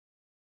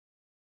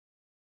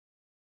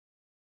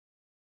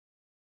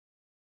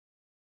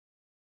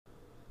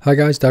Hi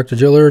guys, Dr.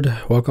 Gillard.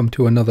 Welcome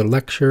to another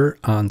lecture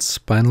on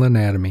spinal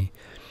anatomy.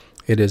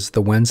 It is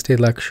the Wednesday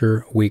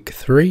lecture, week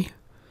 3.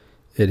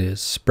 It is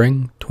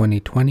spring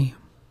 2020.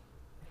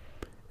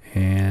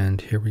 And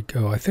here we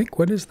go. I think,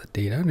 what is the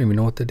date? I don't even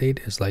know what the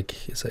date is.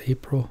 Like, is it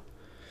April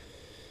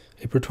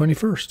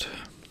 21st?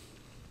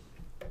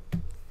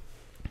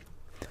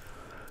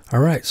 All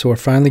right, so we're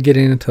finally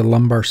getting into the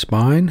lumbar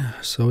spine.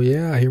 So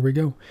yeah, here we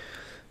go.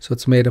 So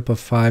it's made up of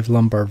 5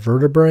 lumbar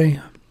vertebrae.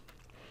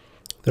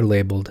 They're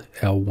labeled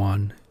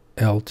L1,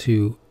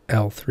 L2,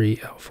 L3,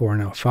 L4,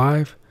 and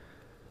L5.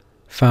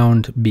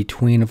 Found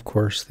between, of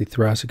course, the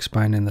thoracic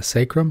spine and the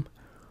sacrum.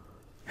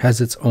 Has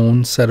its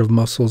own set of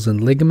muscles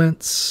and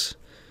ligaments,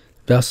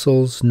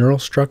 vessels, neural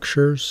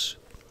structures.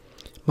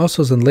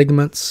 Muscles and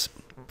ligaments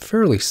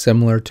fairly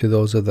similar to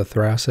those of the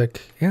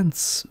thoracic and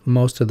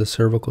most of the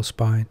cervical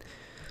spine.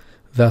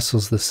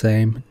 Vessels the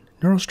same.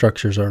 Neural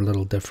structures are a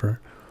little different.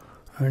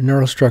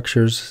 Neural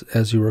structures,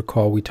 as you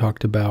recall, we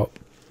talked about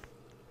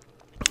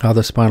how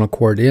the spinal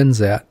cord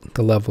ends at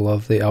the level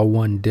of the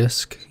L1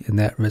 disc in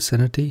that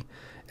vicinity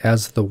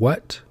as the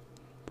what?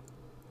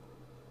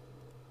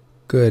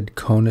 Good,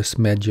 conus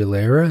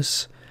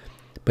medullaris.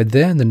 But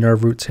then the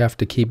nerve roots have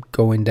to keep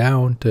going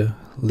down to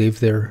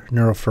leave their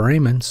neural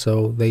foramen,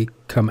 so they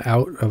come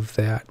out of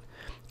that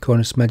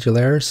conus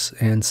medullaris,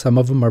 and some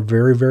of them are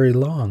very, very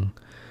long.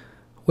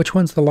 Which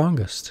one's the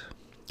longest?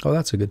 Oh,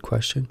 that's a good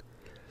question.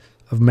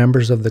 Of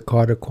members of the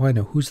cauda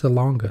equina, who's the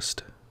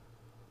longest?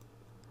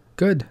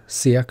 Good,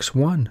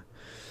 CX1,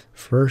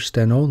 first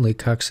and only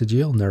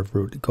coccygeal nerve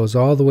root. It goes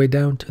all the way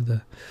down to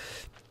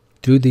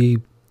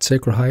the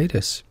sacral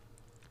hiatus.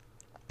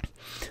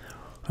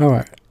 All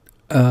right,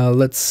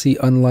 let's see.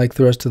 Unlike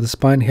the rest of the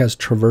spine, it has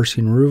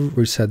traversing root.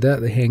 We said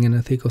that. They hang in a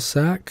thecal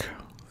sac.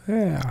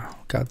 Yeah,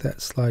 got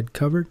that slide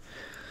covered.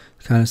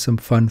 Kind of some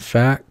fun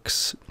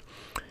facts.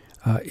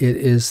 It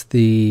is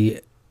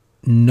the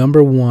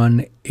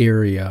 #1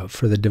 area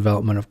for the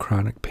development of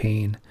chronic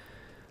pain.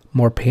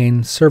 More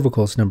pain,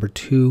 cervical is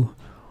 #2.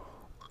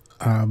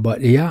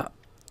 But yeah,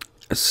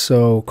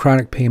 so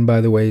chronic pain, by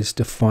the way, is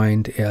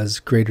defined as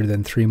greater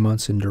than 3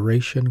 months in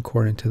duration,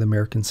 according to the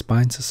American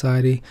Spine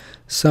Society.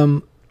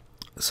 Some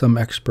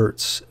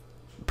experts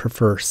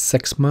prefer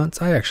 6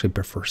 months. I actually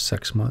prefer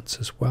 6 months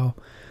as well.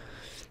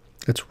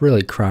 It's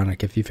really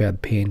chronic if you've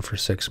had pain for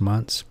 6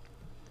 months.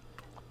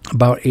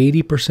 About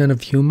 80%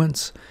 of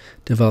humans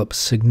develop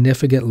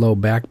significant low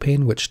back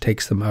pain, which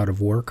takes them out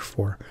of work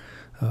for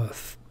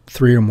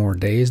 3 or more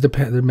days. There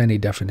are many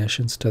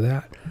definitions to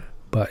that,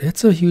 but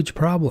it's a huge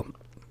problem.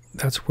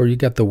 That's where you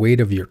got the weight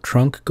of your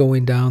trunk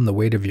going down, the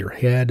weight of your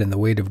head, and the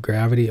weight of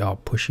gravity all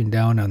pushing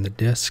down on the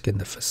disc and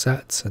the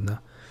facets and the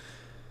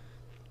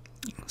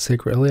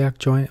sacroiliac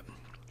joint.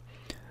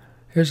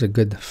 Here's a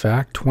good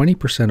fact.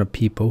 20% of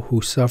people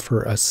who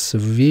suffer a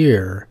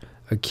severe,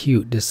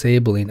 acute,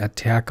 disabling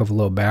attack of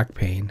low back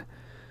pain,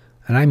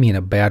 and I mean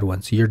a bad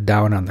one, so you're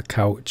down on the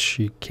couch,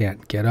 you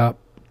can't get up,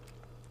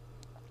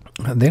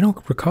 they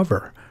don't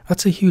recover.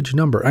 That's a huge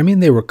number. I mean,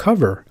 they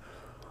recover,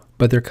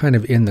 but they're kind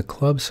of in the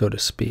club, so to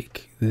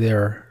speak.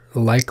 They're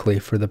likely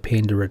for the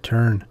pain to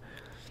return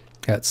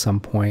at some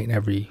point,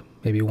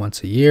 maybe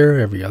once a year,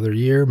 every other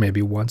year,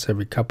 maybe once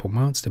every couple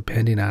months,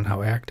 depending on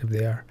how active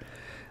they are.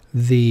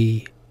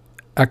 The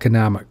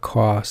economic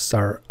costs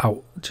are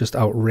just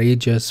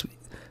outrageous.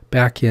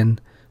 Back in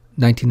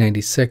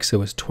 1996, it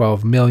was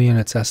 12 million.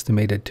 It's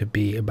estimated to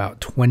be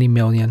about 20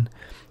 million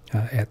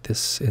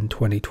in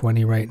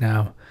 2020 right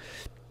now.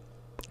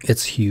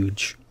 It's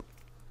huge.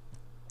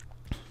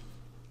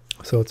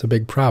 So it's a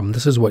big problem.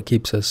 This is what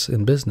keeps us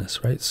in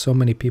business, right? So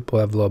many people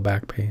have low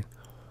back pain.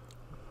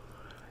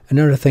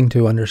 Another thing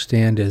to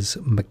understand is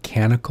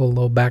mechanical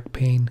low back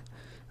pain.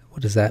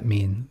 What does that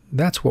mean?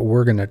 That's what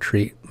we're going to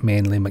treat,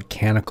 mainly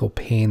mechanical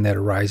pain that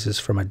arises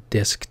from a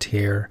disc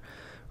tear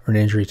or an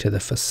injury to the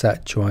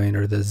facet joint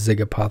or the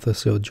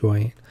zygapophyseal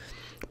joint.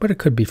 But it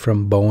could be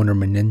from bone or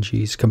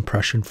meninges,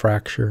 compression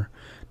fracture.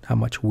 Not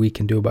much we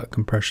can do about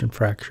compression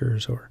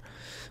fractures, or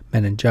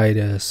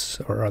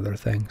meningitis or other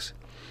things.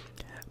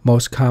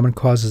 Most common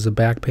causes of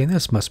back pain,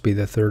 this must be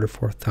the 3rd or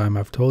 4th time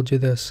I've told you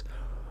this.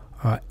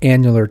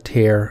 Annular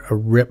tear, a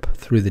rip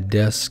through the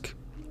disc,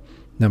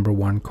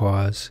 #1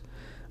 cause.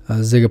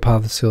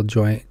 Zygapophyseal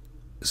joint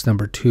is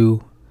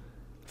 #2.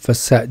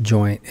 Facet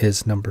joint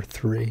is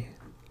 #3.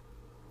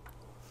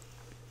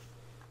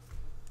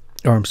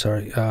 Or I'm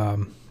sorry,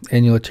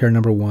 annular tear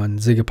 #1,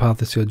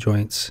 zygapophyseal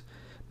joints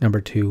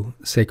 #2,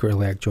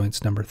 sacroiliac joints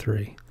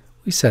 #3.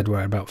 We said we're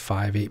at about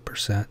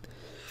 5–8%.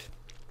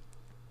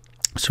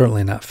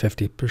 Certainly not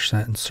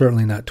 50%, and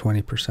certainly not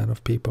 20%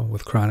 of people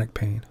with chronic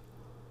pain.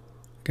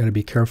 Got to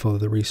be careful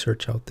of the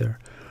research out there.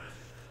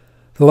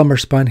 The lumbar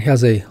spine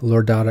has a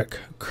lordotic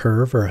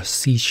curve, or a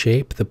C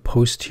shape. The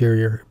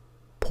posterior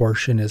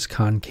portion is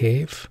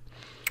concave.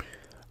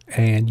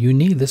 And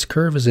this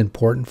curve is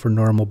important for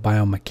normal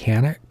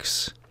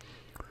biomechanics.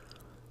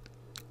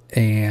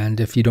 And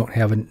if you don't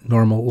have a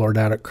normal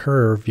lordotic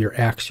curve, your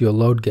axial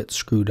load gets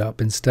screwed up.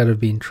 Instead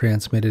of being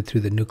transmitted through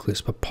the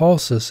nucleus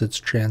pulposus, it's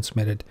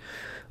transmitted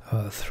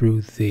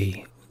through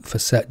the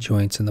facet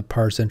joints in the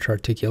pars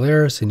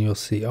intra-articularis, and you'll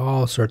see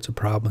all sorts of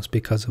problems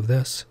because of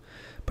this,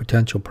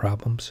 potential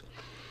problems.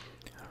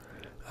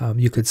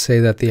 You could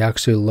say that the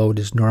axial load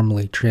is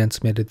normally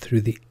transmitted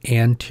through the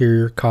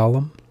anterior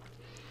column,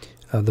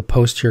 the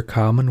posterior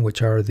column,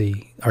 which are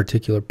the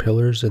articular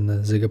pillars in the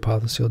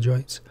zygapophyseal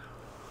joints.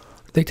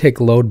 They take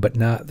load, but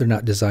they're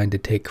not designed to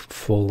take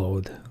full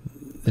load.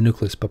 The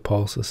nucleus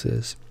pulposus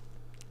is.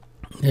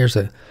 Here's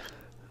a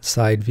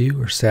side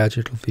view or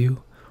sagittal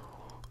view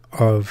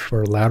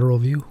or lateral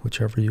view,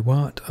 whichever you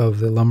want, of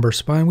the lumbar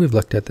spine. We've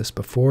looked at this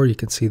before. You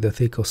can see the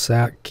thecal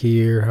sac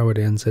here, how it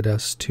ends at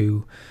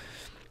S2,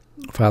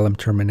 phylum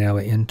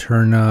terminale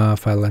interna,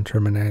 phylum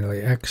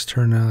terminale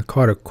externa,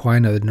 cauda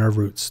equina, the nerve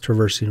roots,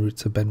 traversing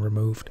roots have been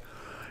removed.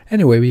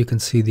 Anyway, you can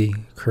see the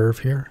curve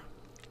here.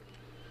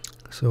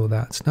 So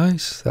that's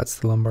nice. That's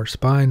the lumbar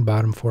spine,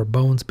 bottom 4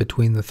 bones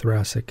between the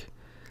thoracic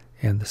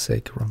and the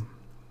sacrum.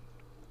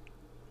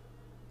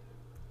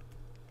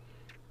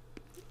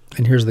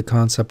 And here's the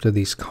concept of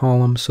these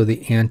columns. So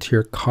the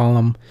anterior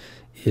column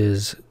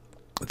is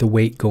the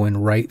weight going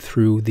right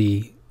through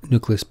the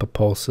nucleus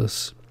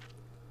pulposus.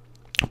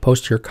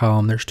 Posterior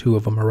column, there's 2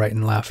 of them, a right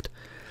and left.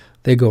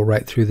 They go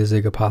right through the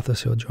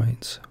zygapophyseal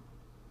joints.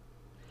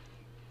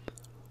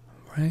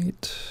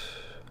 Right.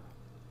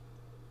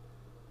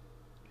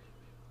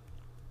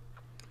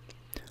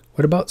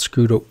 What about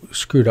screwed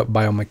up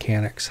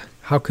biomechanics?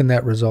 How can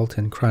that result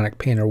in chronic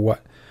pain, or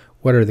what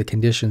are the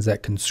conditions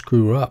that can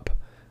screw up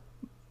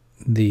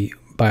the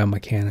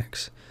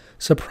biomechanics?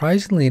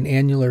 Surprisingly, an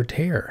annular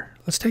tear.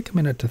 Let's take a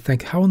minute to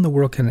think, how in the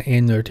world can an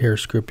annular tear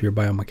screw up your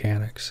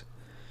biomechanics?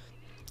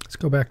 Let's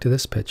go back to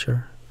this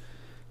picture.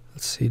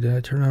 Let's see, did I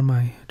turn on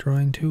my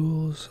drawing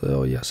tools?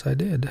 Oh, yes, I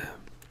did.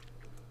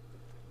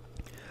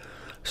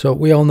 So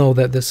we all know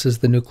that this is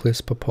the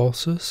nucleus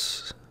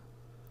pulposus,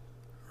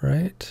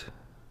 right?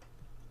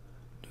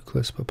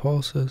 Nucleus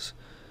pulposus.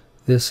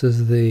 This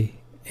is the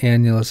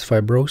annulus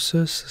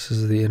fibrosus. This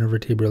is the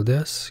intervertebral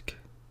disc.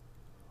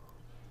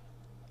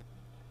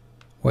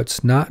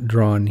 What's not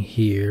drawn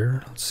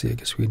here, let's see, I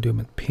guess we can do them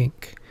in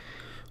pink.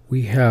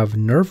 We have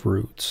nerve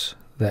roots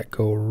that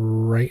go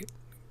right,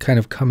 kind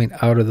of coming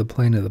out of the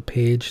plane of the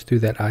page through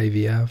that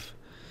IVF.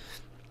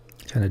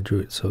 Kind of drew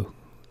it so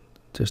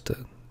just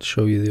to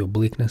show you the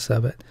obliqueness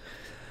of it.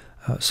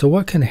 So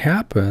what can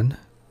happen,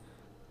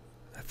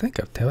 I think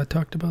I've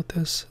talked about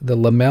this. The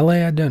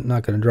lamellae, I'm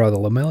not going to draw the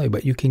lamellae,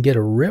 but you can get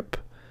a rip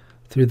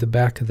through the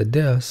back of the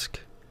disc,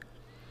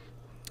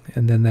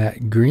 and then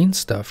that green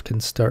stuff can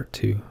start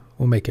to,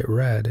 we'll make it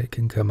red, it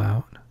can come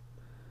out.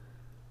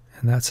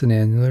 And that's an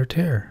annular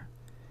tear.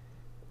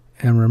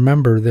 And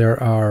remember,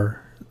 there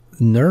are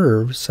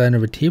nerves,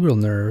 sinovertebral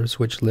nerves,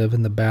 which live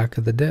in the back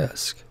of the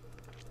disc.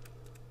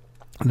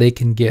 They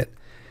can get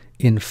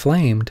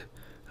inflamed,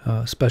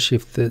 especially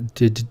if the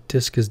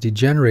disc is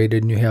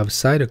degenerated and you have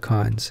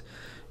cytokines.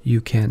 You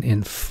can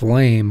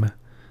inflame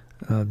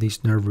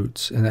these nerve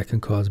roots, and that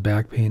can cause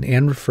back pain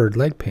and referred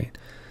leg pain.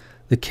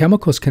 The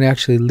chemicals can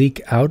actually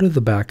leak out of the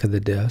back of the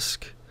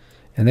disc,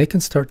 and they can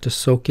start to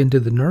soak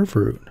into the nerve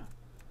root.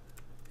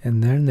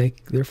 And then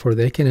therefore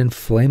they can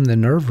inflame the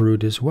nerve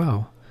root as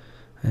well.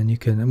 And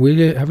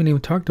we haven't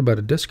even talked about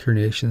a disc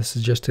herniation. This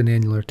is just an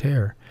annular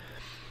tear.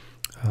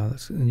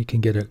 And you can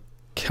get a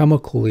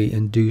chemically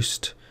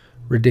induced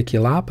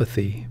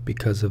radiculopathy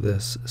because of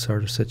this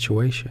sort of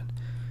situation.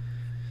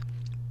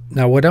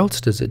 Now, what else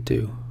does it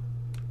do?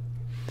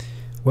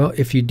 Well,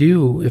 if you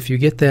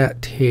get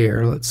that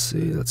tear, let's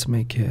see, let's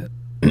make it.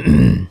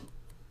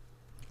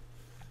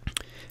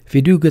 If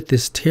you do get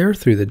this tear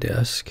through the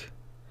disc,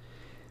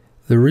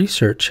 the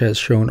research has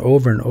shown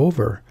over and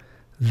over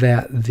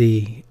that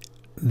the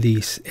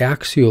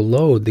axial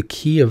load, the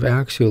key of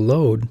axial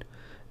load,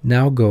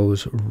 now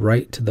goes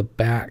right to the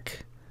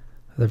back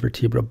of the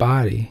vertebral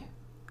body,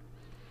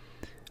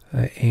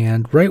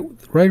 and right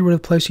where the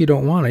place you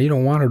don't want it. You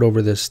don't want it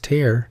over this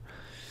tear,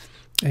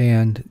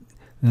 and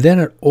then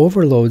it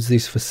overloads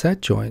these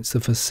facet joints.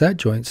 The facet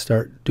joints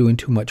start doing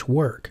too much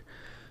work.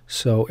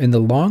 So in the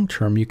long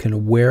term, you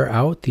can wear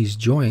out these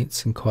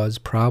joints and cause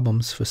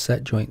problems,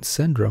 facet joint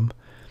syndrome,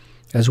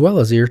 as well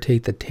as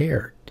irritate the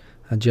tear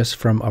just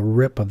from a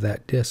rip of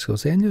that disc.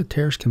 Those annular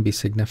tears can be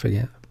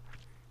significant.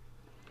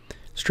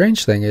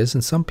 Strange thing is,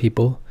 and some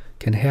people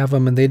can have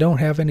them and they don't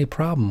have any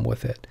problem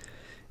with it.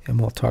 And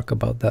we'll talk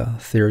about the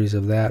theories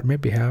of that.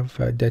 Maybe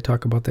did I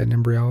talk about that in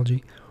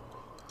embryology?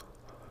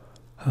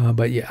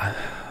 But yeah.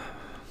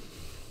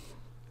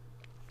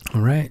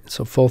 All right,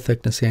 so full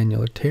thickness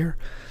annular tear.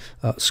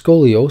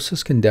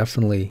 Scoliosis can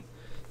definitely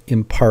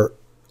impart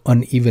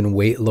uneven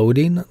weight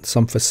loading.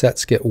 Some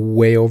facets get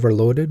way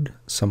overloaded.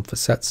 Some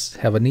facets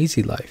have an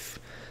easy life,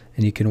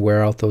 and you can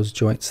wear out those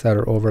joints that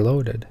are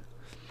overloaded.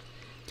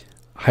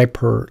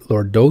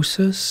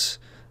 Hyperlordosis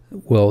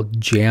will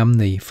jam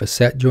the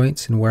facet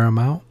joints and wear them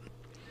out.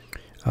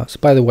 So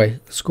by the way,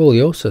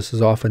 scoliosis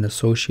is often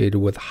associated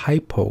with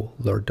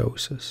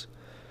hypolordosis.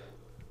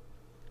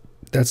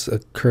 That's a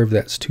curve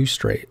that's too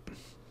straight.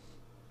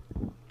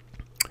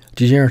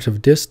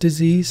 Degenerative disc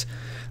disease,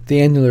 The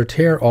annular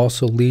tear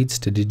also leads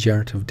to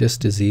degenerative disc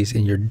disease,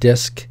 and your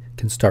disc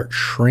can start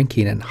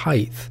shrinking in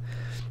height.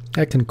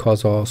 That can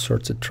cause all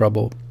sorts of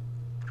trouble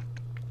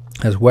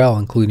as well,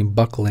 including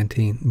buckling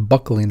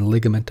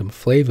ligamentum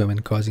flavum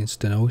and causing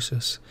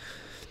stenosis.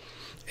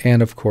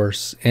 And of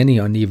course, any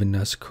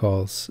unevenness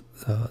causes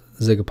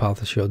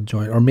zygapophyseal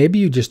joint. Or maybe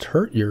you just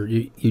hurt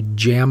you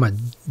jam a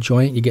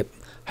joint, you get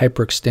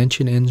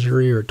hyperextension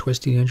injury or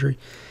twisting injury,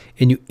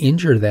 and you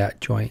injure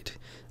that joint.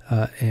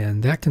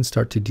 And that can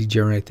start to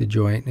degenerate the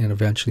joint and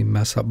eventually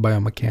mess up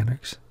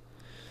biomechanics.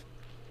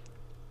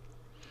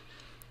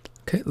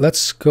 Okay,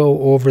 let's go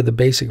over the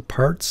basic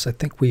parts. I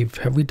think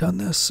have we done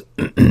this?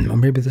 Or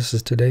maybe this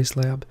is today's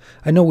lab.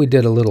 I know we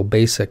did a little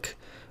basic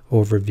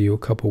overview a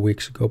couple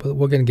weeks ago, but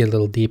we're going to get a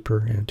little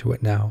deeper into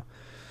it now.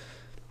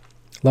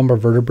 Lumbar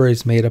vertebrae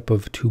is made up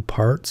of two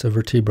parts, a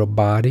vertebral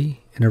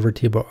body and a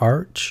vertebral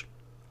arch.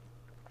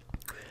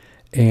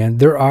 And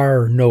there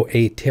are no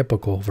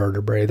atypical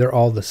vertebrae. They're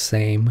all the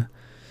same.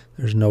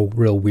 There's no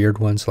real weird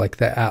ones like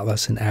the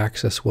atlas and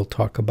axis we'll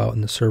talk about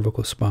in the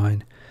cervical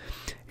spine.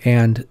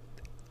 And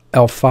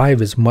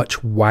L5 is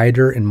much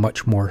wider and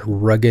much more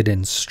rugged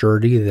and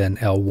sturdy than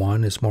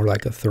L1. It's more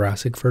like a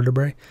thoracic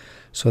vertebrae.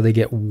 So they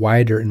get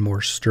wider and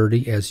more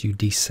sturdy as you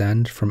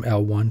descend from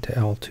L1 to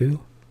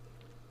L2.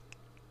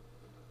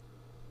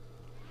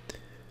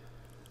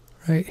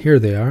 Right, here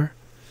they are.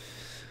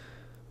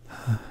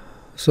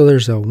 So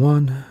there's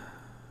L1,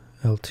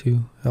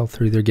 L2,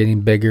 L3. They're getting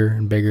bigger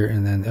and bigger,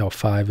 and then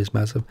L5 is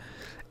massive.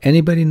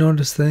 Anybody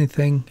notice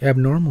anything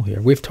abnormal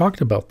here? We've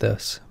talked about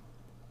this.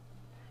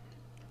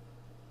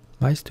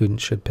 My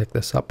students should pick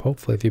this up,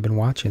 hopefully, if you've been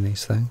watching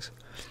these things.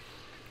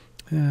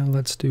 And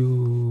let's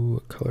do,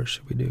 what color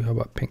should we do? How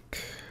about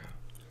pink?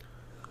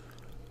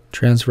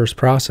 Transverse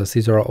process.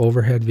 These are all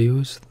overhead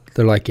views.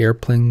 They're like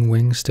airplane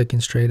wings sticking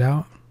straight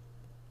out.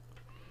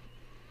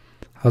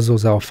 How's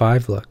those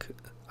L5 look?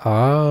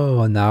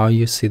 Oh, now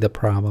you see the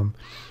problem.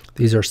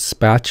 These are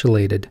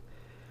spatulated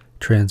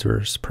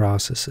transverse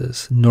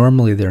processes.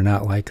 Normally, they're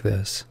not like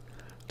this.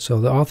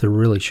 So the author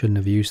really shouldn't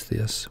have used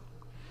this.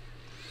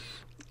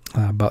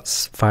 About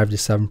 5 to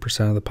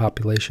 7% of the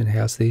population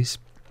has these.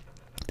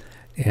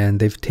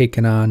 And they've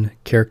taken on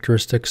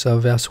characteristics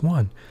of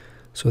S1.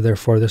 So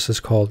therefore, this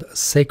is called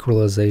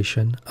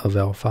sacralization of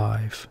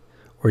L5,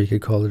 or you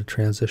could call it a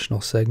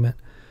transitional segment.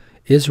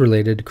 Is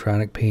related to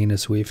chronic pain,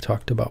 as we've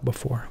talked about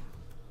before.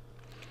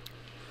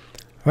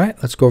 All right,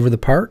 let's go over the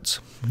parts.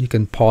 You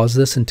can pause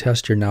this and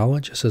test your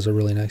knowledge. This is a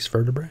really nice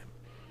vertebrae.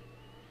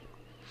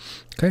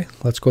 Okay,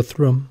 let's go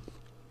through them.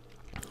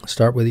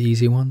 Start with the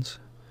easy ones.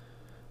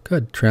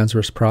 Good.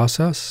 Transverse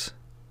process.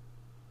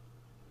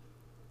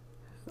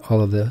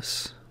 All of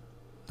this.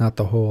 Not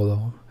the whole,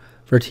 though.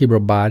 Vertebral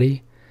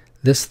body.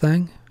 This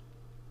thing.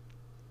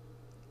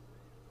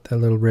 That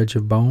little ridge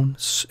of bone.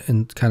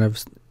 And kind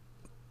of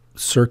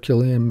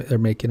circularly, and they're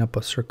making up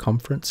a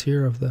circumference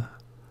here of the,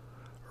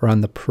 or on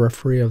the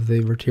periphery of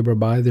the vertebral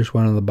body. There's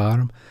one on the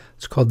bottom.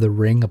 It's called the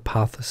ring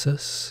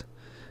apophysis.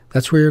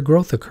 That's where your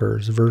growth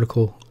occurs,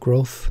 vertical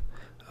growth.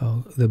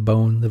 The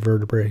bone, the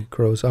vertebrae,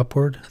 grows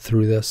upward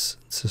through this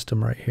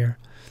system right here.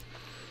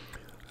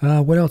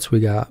 What else we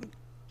got?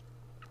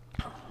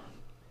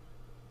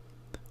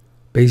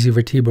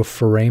 Basivertebral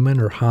foramen,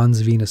 or Hans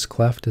venous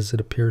cleft, as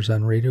it appears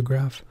on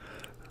radiograph.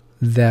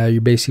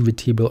 Your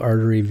basivertebral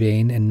artery,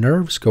 vein, and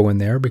nerves go in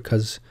there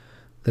because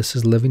this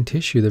is living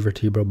tissue, the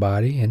vertebral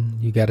body,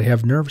 and you got to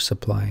have nerves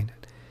supplying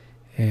it.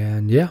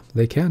 And yeah,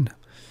 they can,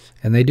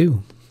 and they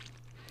do.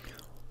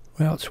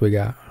 What else we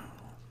got?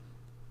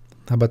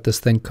 How about this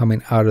thing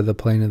coming out of the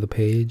plane of the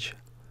page?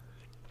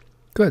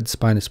 Good.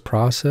 Spinous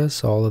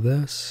process, all of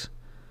this.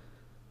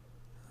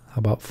 How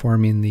about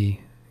forming the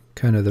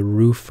kind of the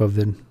roof of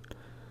the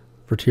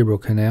vertebral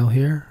canal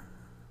here?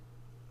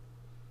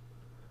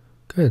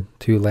 Good.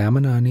 2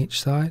 lamina on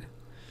each side.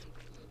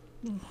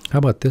 How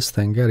about this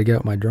thing? Got to get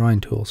out my drawing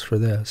tools for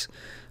this.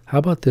 How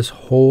about this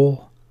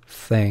whole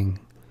thing?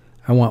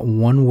 I want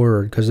one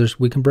word, because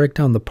we can break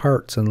down the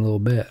parts in a little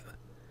bit.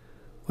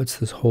 What's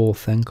this whole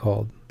thing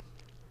called?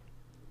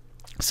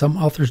 Some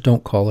authors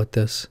don't call it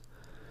this.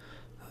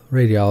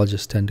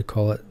 Radiologists tend to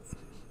call it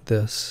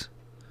this,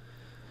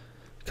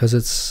 because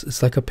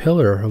it's like a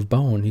pillar of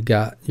bone. You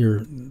got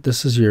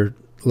this is your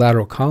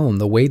lateral column.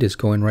 The weight is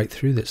going right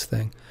through this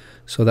thing,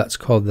 so that's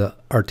called the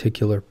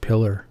articular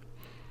pillar.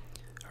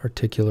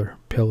 Articular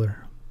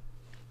pillar.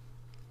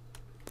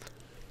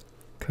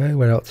 Okay,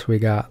 what else we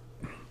got?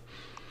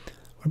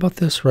 What about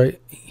this right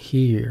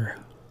here?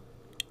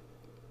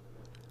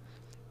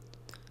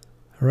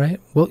 All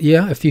right. Well,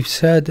 yeah. If you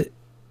said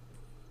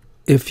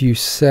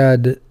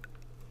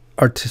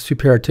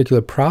superior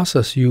articular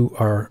process, you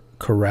are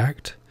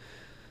correct.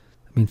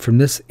 I mean, from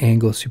this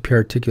angle,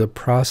 superior articular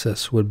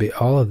process would be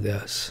all of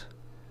this.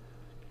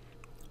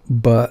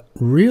 But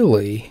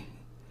really,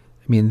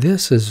 I mean,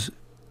 this is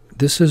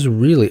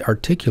really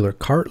articular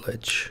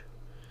cartilage.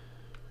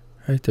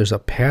 Right? There's a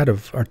pad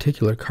of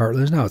articular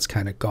cartilage. Now it's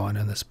kind of gone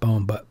in this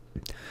bone, but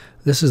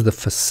this is the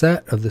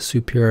facet of the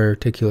superior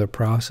articular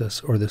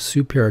process, or the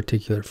superior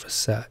articular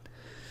facet.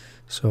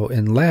 So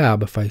in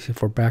lab, if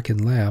we're back in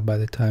lab by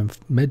the time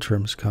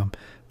midterms come,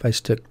 if I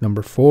stick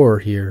number 4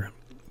 here,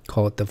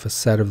 call it the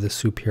facet of the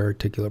superior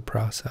articular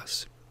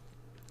process.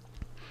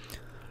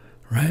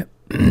 Right?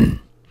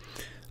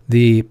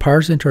 The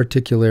pars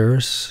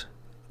interarticularis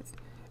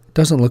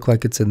doesn't look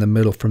like it's in the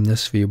middle from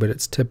this view, but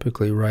it's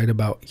typically right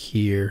about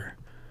here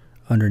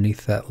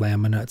underneath that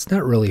lamina. It's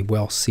not really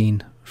well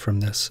seen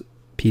from this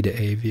P to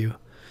A view.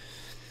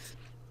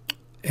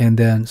 And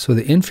then, so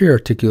the inferior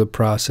articular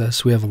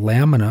process, we have a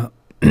lamina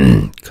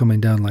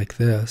coming down like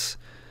this.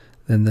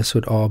 Then this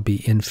would all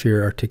be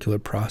inferior articular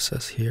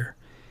process here.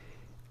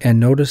 And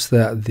notice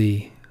that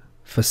the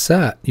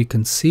facet, you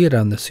can see it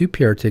on the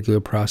superior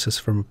articular process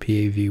from a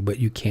PA view, but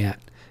you can't.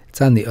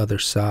 It's on the other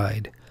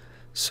side.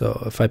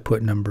 So if I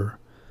put number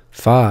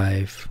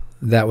 5,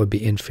 that would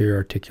be inferior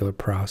articular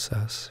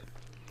process.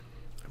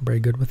 Very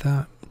good with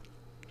that?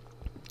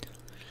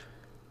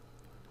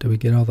 Did we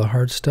get all the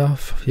hard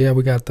stuff? Yeah,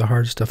 we got the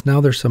hard stuff.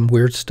 Now there's some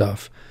weird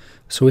stuff.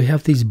 So we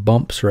have these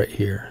bumps right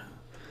here.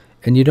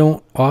 And you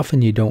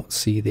don't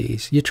see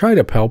these. You try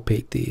to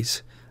palpate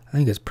these. I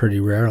think it's pretty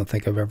rare. I don't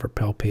think I've ever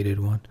palpated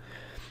one.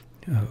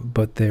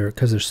 But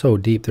because they're so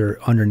deep, they're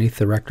underneath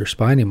the rector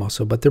spinae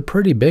muscle, but they're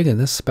pretty big in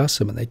this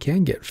specimen. They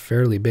can get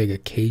fairly big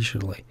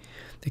occasionally.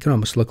 They can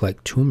almost look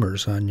like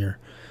tumors on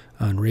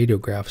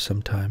radiographs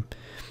sometime.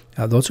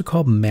 Those are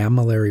called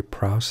mammillary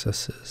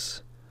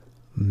processes.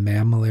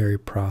 Mammillary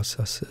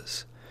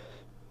processes.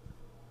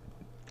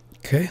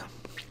 Okay.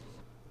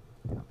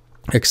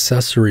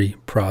 Accessory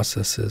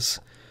processes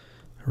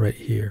right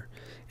here.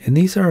 And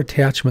these are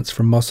attachments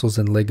for muscles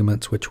and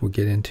ligaments, which we'll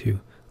get into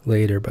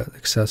later, but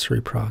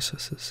accessory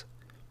processes.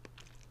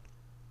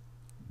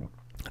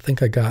 I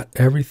think I got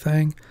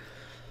everything.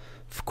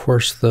 Of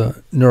course,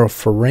 the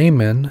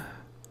neuroforamen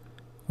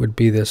would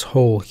be this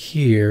hole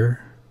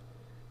here,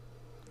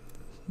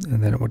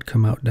 and then it would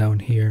come out down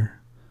here.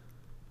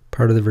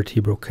 Part of the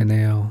vertebral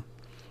canal,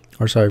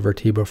 or sorry,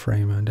 vertebral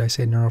foramen. Did I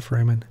say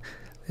neuroforamen?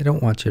 They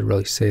don't want you to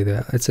really say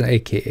that. It's an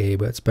AKA,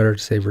 but it's better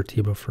to say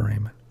vertebral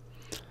foramen.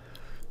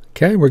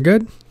 Okay, we're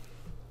good?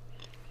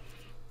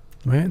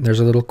 All right,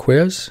 there's a little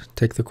quiz.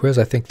 Take the quiz.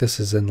 I think this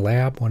is in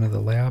lab, one of the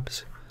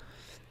labs.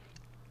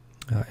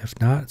 If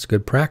not, it's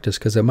good practice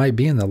because it might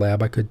be in the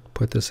lab. I could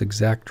put this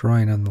exact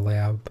drawing on the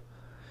lab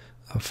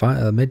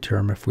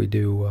midterm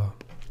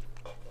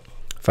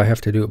if I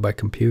have to do it by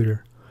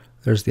computer.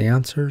 There's the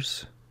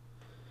answers.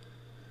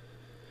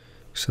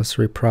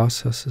 Accessory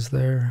processes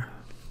there.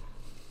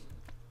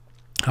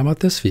 How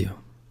about this view?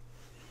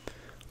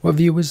 What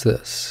view is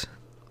this?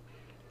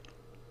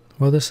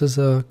 Well, this is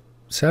a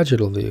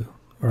sagittal view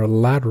or a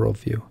lateral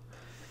view.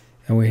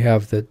 And we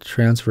have the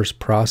transverse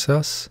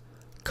process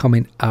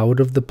coming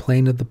out of the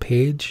plane of the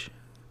page,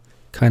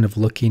 kind of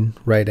looking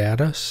right at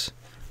us,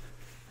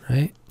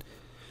 right?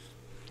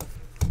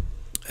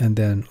 And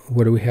then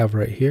what do we have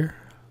right here?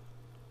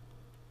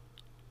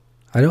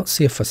 I don't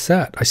see a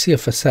facet. I see a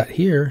facet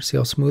here. See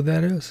how smooth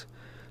that is?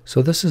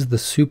 So this is the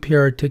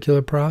superior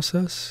articular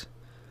process.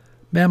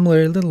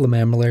 Little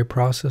mammillary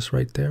process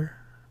right there.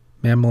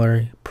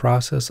 Mammillary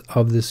process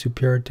of the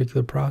superior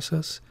articular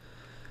process.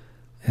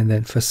 And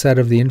then facet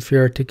of the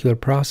inferior articular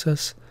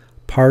process.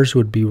 Pars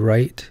would be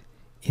right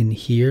in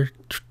here.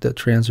 The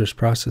transverse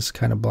process is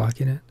kind of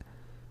blocking it.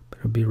 But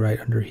it would be right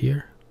under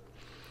here.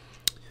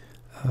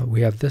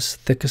 We have this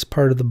thickest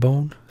part of the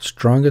bone,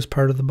 strongest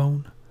part of the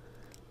bone.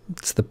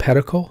 It's the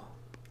pedicle.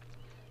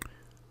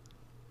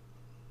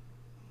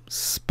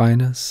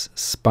 Spinus.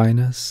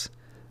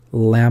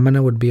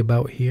 Lamina would be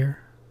about here.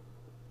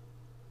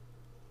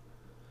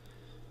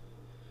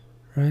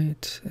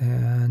 Right?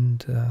 And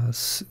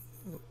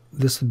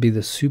this would be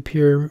the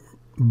superior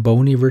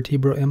bony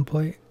vertebral end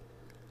plate.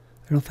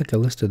 I don't think I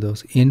listed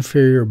those.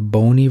 Inferior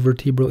bony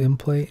vertebral end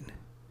plate.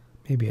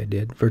 Maybe I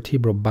did.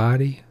 Vertebral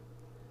body.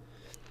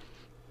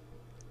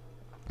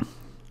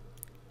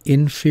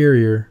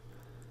 Inferior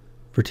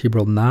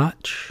vertebral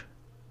notch,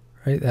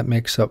 right? That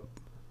makes up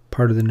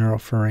part of the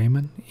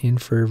neuroforamen.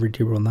 Inferior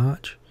vertebral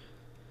notch.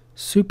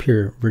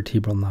 Superior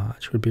vertebral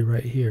notch would be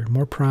right here,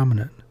 more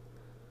prominent.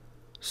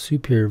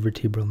 Superior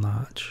vertebral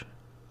notch.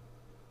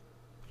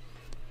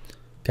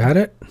 Got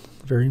it?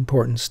 Very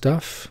important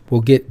stuff.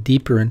 We'll get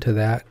deeper into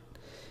that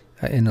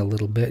in a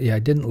little bit. Yeah, I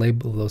didn't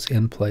label those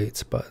end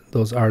plates, but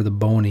those are the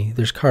bony.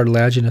 There's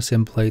cartilaginous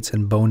end plates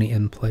and bony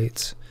end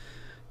plates.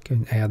 You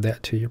can add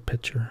that to your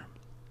picture.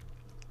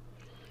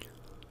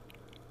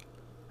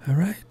 All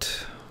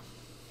right.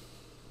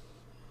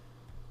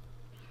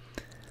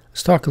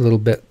 Let's talk a little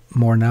bit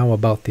more now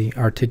about the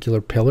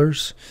articular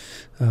pillars.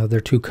 They're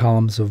two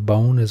columns of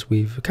bone, as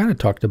we've kind of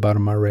talked about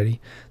them already.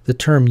 The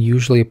term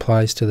usually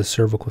applies to the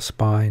cervical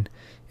spine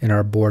in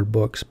our board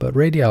books, but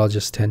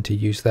radiologists tend to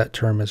use that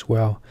term as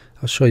well.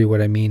 I'll show you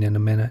what I mean in a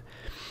minute.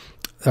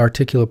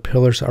 Articular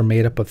pillars are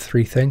made up of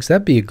 3 things.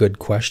 That'd be a good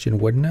question,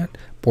 wouldn't it?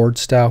 Board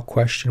style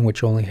question,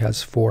 which only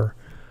has 4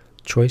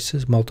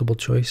 choices, multiple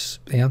choice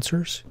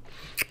answers.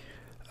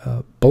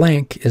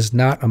 Blank is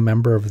not a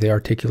member of the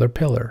articular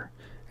pillar.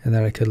 And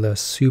then I could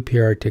list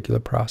superior articular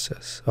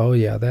process. Oh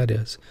yeah, that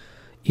is.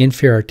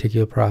 Inferior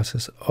articular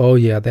process. Oh,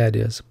 yeah, that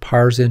is.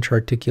 Pars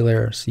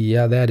intra-articularis.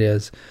 Yeah, that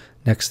is.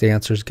 Next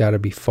answer's got to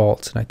be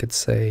false. And I could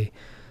say,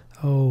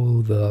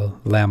 oh, the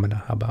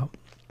lamina. How about?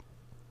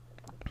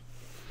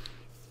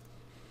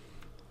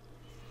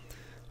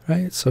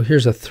 Right, so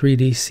here's a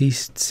 3D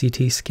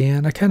CT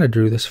scan. I kind of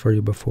drew this for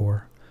you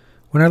before.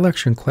 When I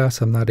lecture in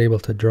class, I'm not able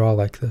to draw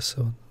like this,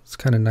 so it's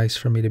kind of nice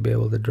for me to be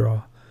able to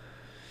draw.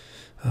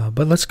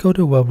 But let's go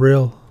to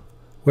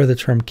where the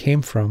term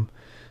came from.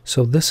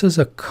 So this is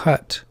a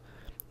cut,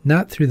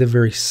 not through the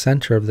very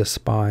center of the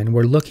spine.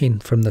 We're looking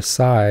from the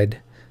side.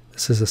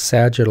 This is a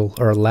sagittal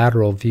or a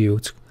lateral view.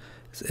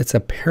 It's a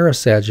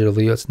parasagittal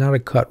view. It's not a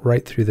cut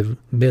right through the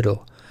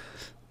middle.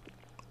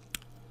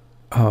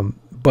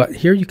 But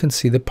here you can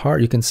see the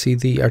part. You can see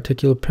the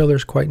articular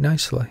pillars quite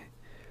nicely.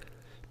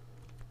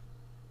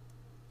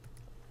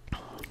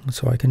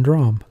 So I can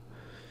draw them.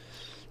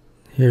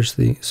 Here's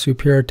the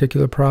superior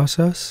articular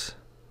process.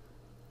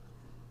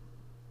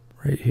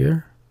 Right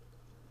here.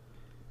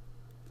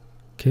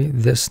 Okay,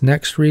 this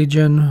next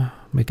region,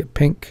 make it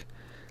pink.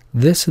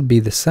 This would be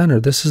the center.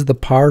 This is the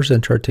pars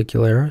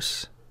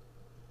intra-articularis.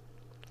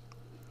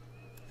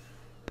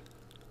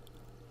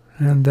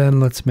 And then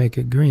let's make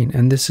it green.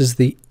 And this is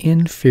the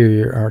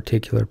inferior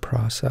articular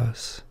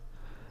process.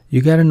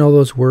 You got to know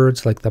those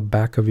words like the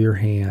back of your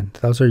hand.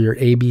 Those are your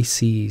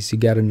ABCs. You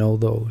got to know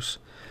those.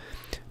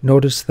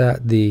 Notice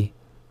that the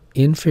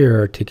inferior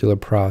articular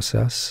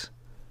process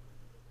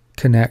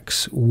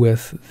connects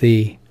with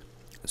the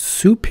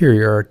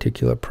superior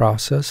articular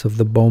process of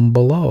the bone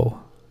below.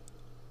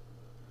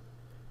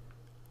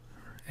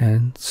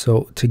 And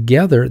so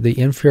together, the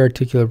inferior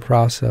articular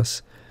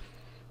process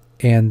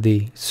and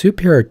the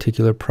superior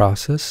articular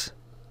process,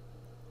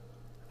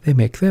 they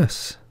make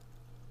this.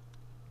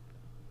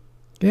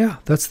 Yeah,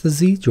 that's the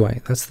Z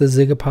joint. That's the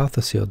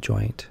zygapophyseal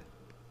joint.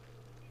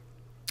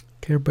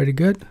 Okay, everybody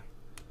good?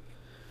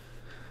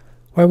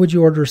 Why would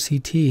you order a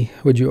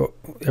CT? Would you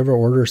ever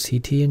order a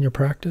CT in your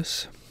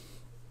practice?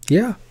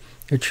 Yeah,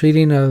 you're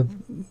treating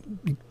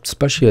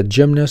especially a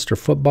gymnast or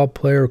football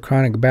player with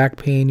chronic back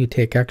pain. You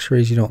take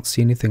x-rays, you don't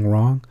see anything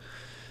wrong.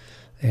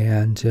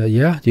 And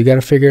yeah, you got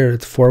to figure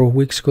if 4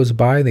 weeks goes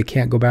by, they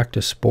can't go back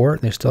to sport,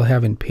 and they're still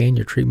having pain,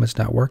 your treatment's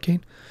not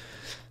working.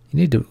 You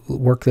need to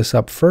work this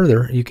up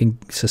further. You can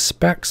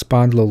suspect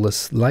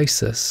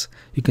spondylolisthesis.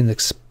 You can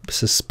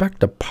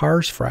suspect a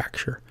pars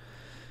fracture.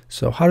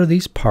 So how do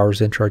these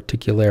pars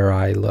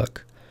intra-articulari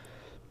look?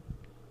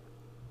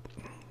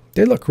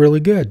 They look really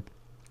good.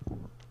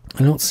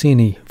 I don't see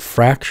any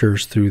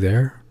fractures through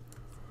there,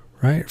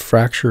 right?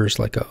 Fracture is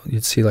like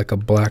you'd see like a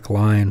black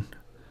line.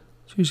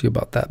 It's usually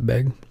about that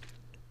big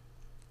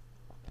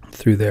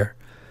through there.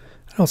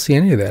 I don't see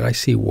any of that. I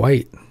see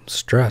white,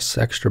 stress,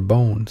 extra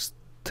bones.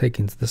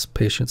 This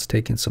patient's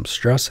taking some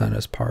stress on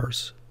his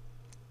pars.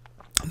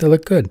 They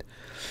look good.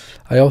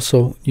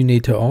 You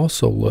need to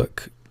also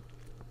look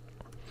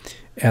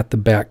at the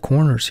back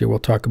corners here. We'll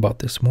talk about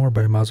this more,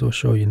 but I might as well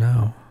show you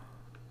now.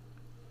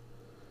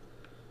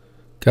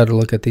 Got to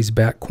look at these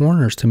back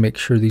corners to make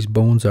sure these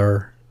bones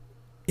are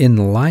in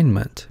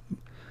alignment.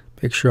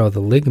 Make sure all the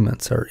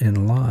ligaments are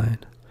in line.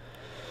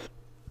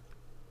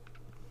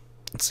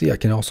 Let's see, I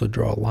can also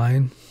draw a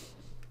line.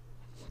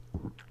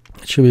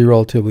 It should be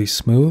relatively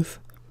smooth,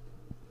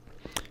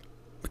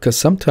 because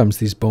sometimes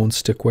these bones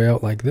stick way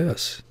out like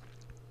this.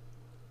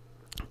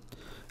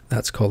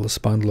 That's called the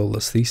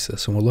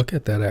spondylolisthesis, and we'll look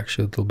at that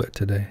actually a little bit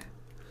today.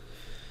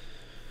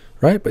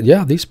 Right, but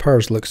yeah, these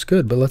pars looks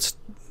good, but let's...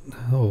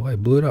 Oh, I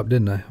blew it up,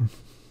 didn't I?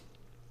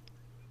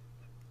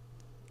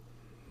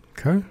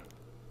 Okay.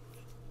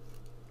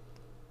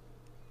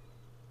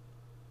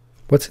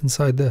 What's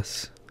inside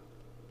this?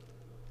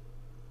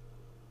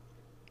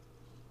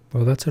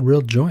 Well, that's a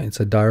real joint. It's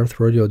a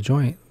diarthrodial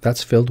joint.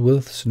 That's filled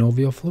with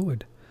synovial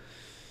fluid.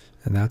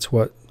 And that's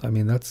what,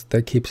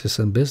 that keeps us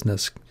in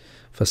business.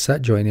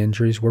 Facet joint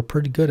injuries, we're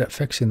pretty good at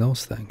fixing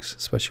those things,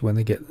 especially when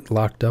they get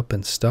locked up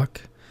and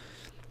stuck.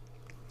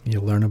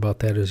 You'll learn about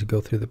that as you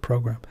go through the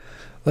program.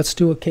 Let's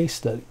do a case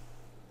study.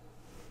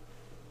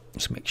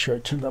 Just make sure I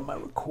turned on my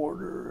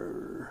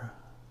recorder.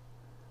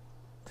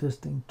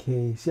 Just in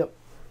case. Yep.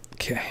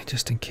 Okay,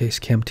 just in case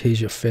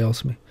Camtasia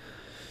fails me.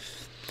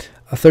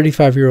 A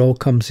 35-year-old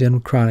comes in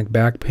with chronic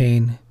back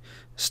pain.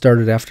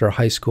 Started after a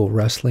high school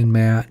wrestling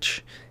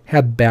match.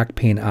 Had back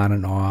pain on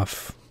and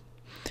off.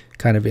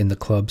 Kind of in the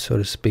club, so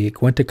to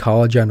speak. Went to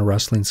college on a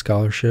wrestling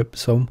scholarship.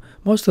 So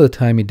most of the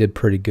time he did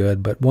pretty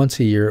good, but once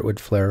a year it would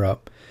flare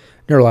up.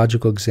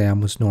 Neurological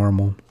exam was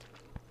normal.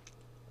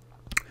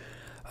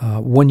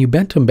 When you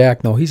bent him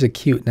back, no, he's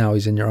acute now,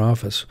 he's in your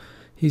office.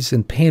 He's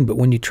in pain, but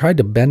when you tried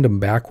to bend him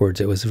backwards,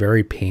 it was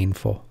very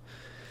painful.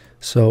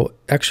 So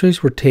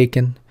x-rays were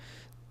taken.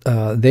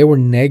 They were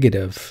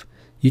negative.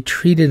 You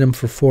treated him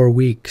for 4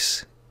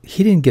 weeks.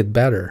 He didn't get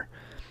better.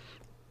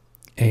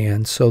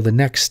 And so the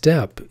next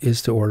step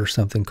is to order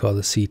something called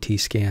a CT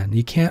scan.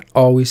 You can't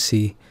always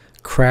see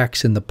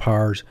cracks in the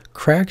pars.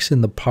 Cracks in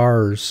the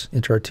pars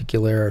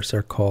intra-articularis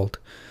are called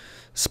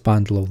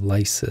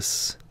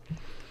spondylolysis.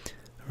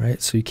 Right?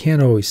 So you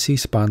can't always see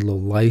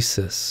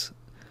spondylolysis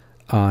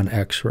on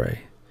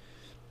x-ray.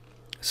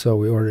 So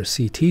we ordered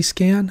a CT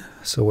scan.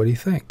 So what do you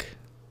think?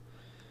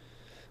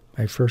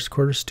 My first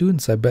quarter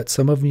students, I bet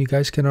some of you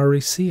guys can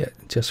already see it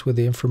just with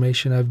the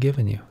information I've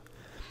given you.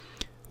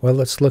 Well,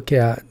 let's look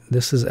at,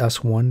 this is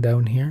S1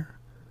 down here,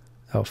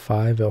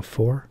 L5,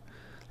 L4.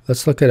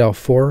 Let's look at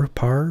L4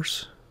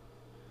 pars.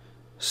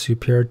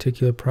 Superior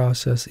articular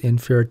process,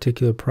 inferior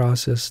articular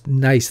process,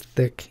 nice,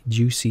 thick,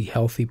 juicy,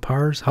 healthy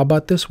pars. How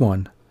about this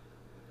one?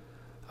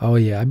 Oh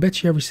yeah, I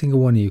bet you every single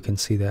one of you can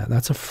see that.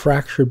 That's a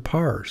fractured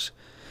pars.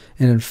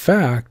 And in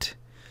fact,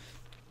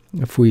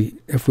 if we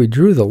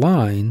drew the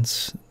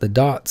lines, the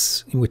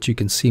dots, which you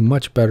can see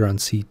much better on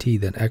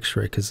CT than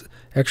X-ray, because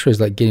X-ray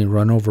is like getting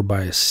run over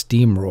by a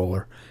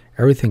steamroller.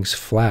 Everything's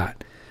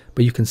flat,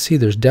 but you can see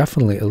there's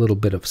definitely a little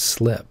bit of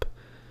slip.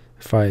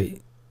 If I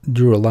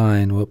drew a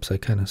line, whoops, I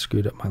kind of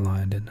screwed up my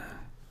line, didn't I?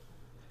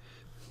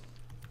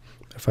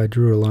 If I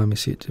drew a line, let me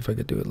see if I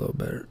could do it a little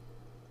better.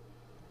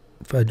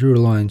 If I drew a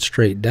line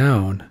straight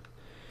down,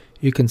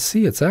 you can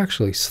see it's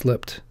actually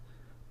slipped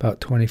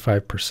about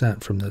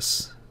 25% from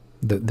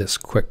this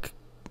quick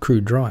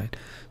crude drawing.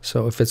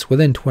 So if it's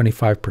within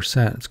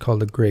 25%, it's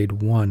called a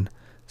grade 1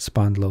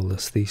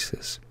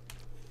 spondylolisthesis.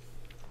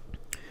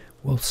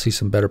 We'll see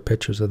some better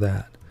pictures of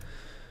that.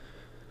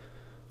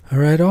 All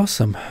right,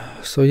 awesome.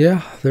 So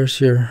yeah, there's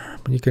your,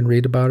 you can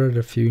read about it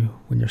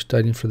when you're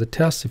studying for the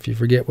test. If you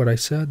forget what I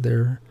said,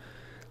 they're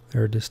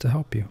just to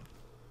help you.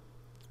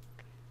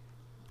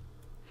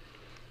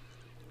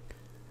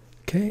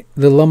 Okay,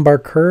 the lumbar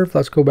curve,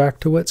 let's go back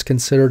to it. It's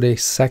considered a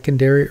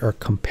secondary or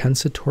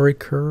compensatory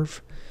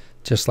curve,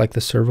 just like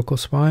the cervical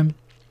spine.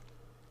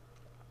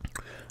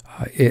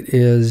 It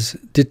is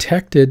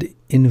detected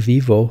in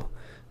vivo,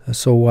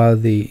 so while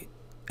the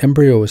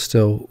embryo is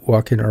still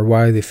walking, or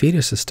while the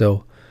fetus is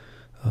still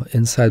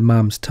inside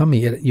mom's tummy,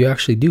 you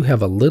actually do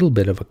have a little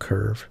bit of a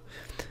curve.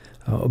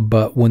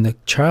 But when the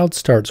child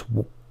starts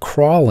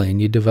crawling,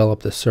 you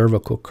develop the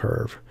cervical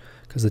curve,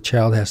 because the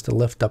child has to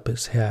lift up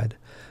his head.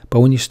 But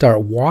when you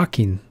start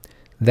walking,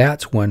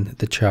 that's when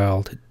the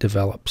child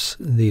develops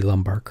the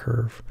lumbar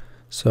curve.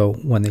 So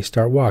when they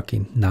start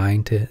walking,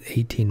 9 to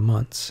 18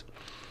 months.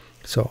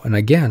 So, and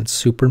again,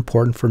 super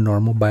important for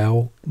normal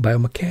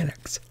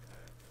biomechanics.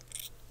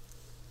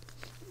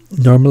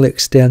 Normally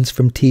extends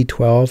from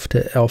T12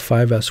 to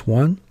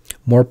L5S1,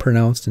 more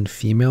pronounced in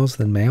females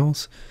than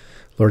males.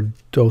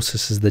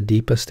 Lordosis is the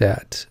deepest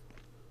at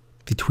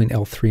between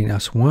L3 and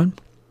S1.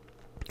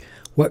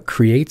 What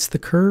creates the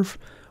curve?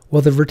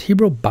 Well, the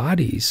vertebral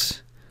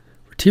bodies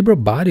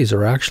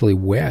are actually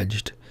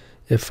wedged.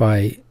 If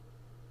the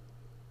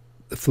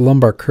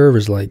lumbar curve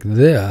is like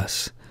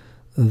this,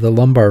 the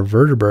lumbar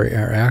vertebrae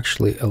are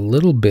actually a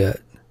little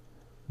bit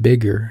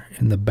bigger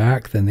in the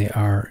back than they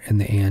are in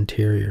the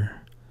anterior.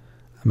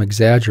 I'm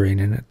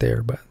exaggerating it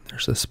there, but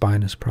there's the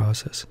spinous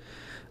process.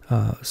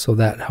 So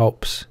that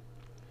helps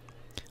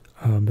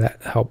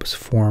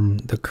form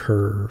the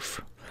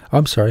curve.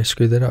 I'm sorry, I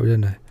screwed that up,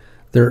 didn't I?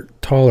 They're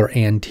taller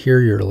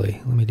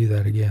anteriorly. Let me do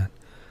that again.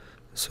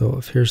 So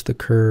if here's the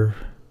curve,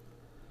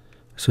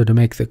 so to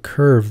make the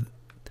curve,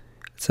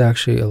 it's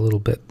actually a little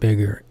bit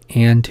bigger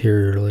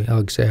anteriorly. I'll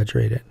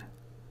exaggerate it.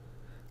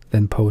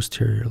 Than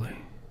posteriorly.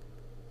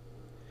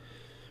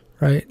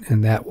 Right?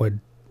 And that would,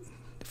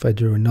 if I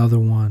drew another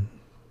one,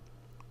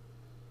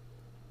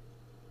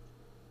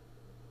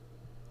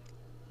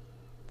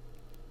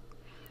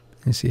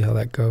 you see how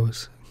that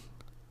goes?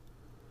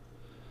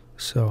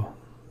 So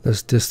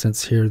this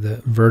distance here, the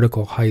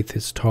vertical height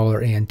is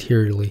taller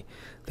anteriorly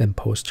than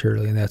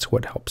posteriorly, and that's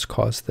what helps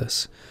cause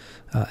this.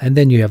 And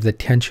then you have the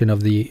tension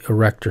of the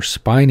erector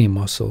spinae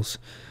muscles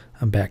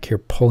back here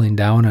pulling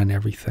down on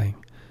everything.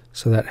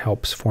 So that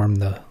helps form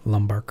the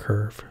lumbar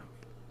curve.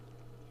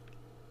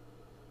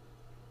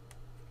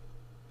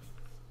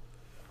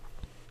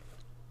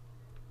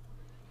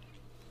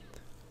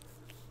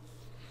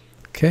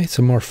 Okay,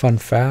 some more fun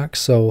facts.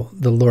 So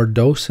the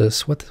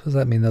lordosis, what does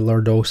that mean? The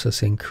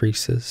lordosis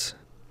increases.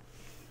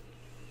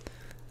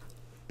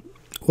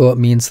 Well, it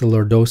means the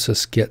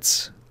lordosis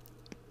gets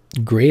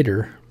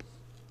greater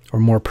or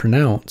more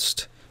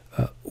pronounced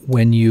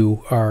when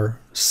you are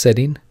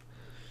sitting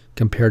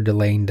compared to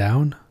laying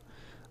down,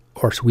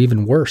 or so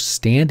even worse,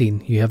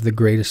 standing. You have the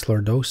greatest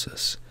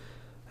lordosis,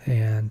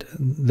 and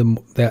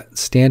that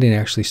standing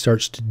actually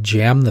starts to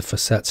jam the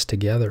facets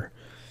together.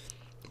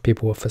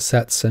 People with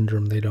facet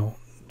syndrome,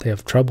 they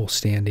have trouble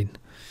standing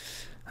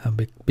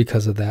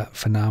because of that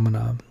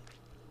phenomenon.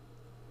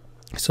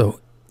 So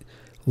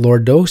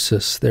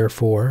lordosis,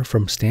 therefore,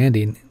 from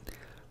standing,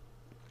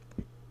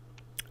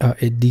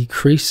 it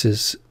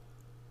decreases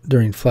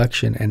during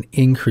flexion and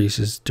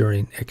increases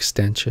during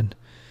extension.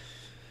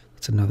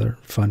 That's another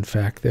fun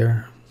fact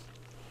there.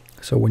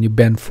 So when you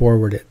bend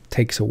forward, it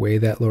takes away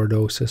that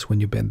lordosis. When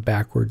you bend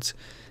backwards,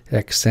 it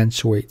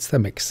accentuates, that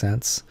makes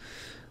sense,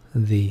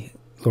 the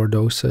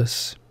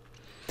lordosis.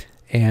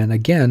 And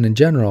again, in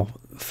general,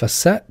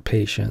 facet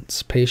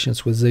patients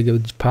with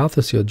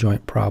zygapophyseal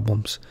joint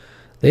problems,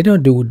 they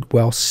don't do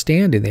well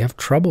standing. They have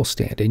trouble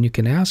standing. You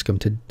can ask them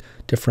to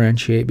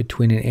differentiate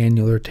between an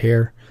annular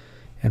tear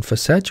And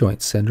facet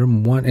joint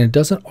syndrome, and it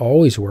doesn't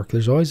always work.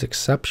 There's always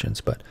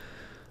exceptions, but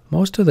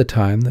most of the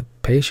time, the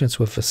patients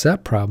with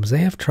facet problems, they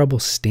have trouble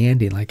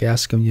standing. Like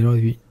ask them,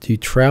 do you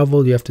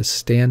travel? Do you have to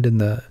stand in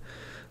the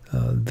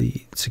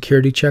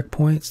security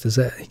checkpoints? Does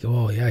that,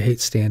 oh yeah, I hate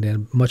standing.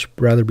 I'd much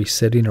rather be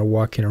sitting or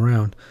walking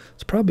around.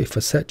 It's probably a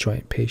facet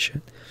joint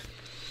patient.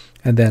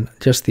 And then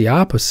just the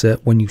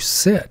opposite, when you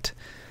sit,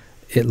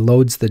 it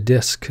loads the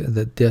disc.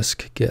 The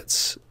disc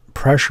gets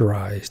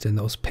pressurized, and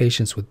those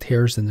patients with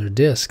tears in their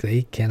disc,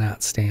 they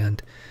cannot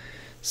stand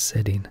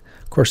sitting.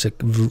 Of course, a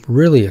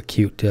really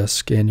acute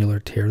disc annular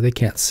tear, they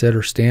can't sit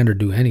or stand or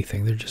do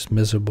anything. They're just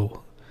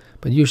miserable.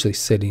 But usually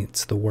sitting,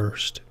 it's the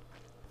worst.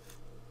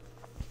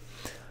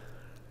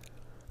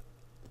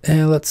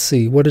 And let's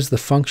see, what is the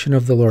function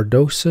of the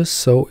lordosis?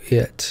 So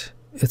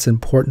it's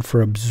important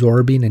for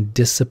absorbing and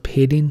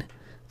dissipating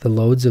the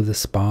loads of the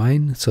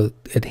spine. So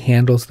it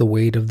handles the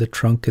weight of the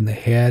trunk and the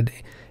head,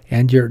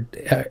 and your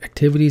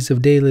activities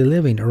of daily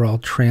living are all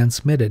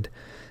transmitted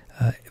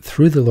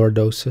through the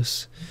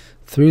lordosis,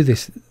 through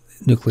this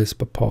nucleus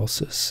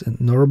pulposus. And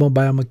normal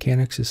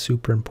biomechanics is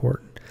super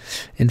important.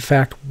 In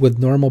fact, with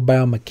normal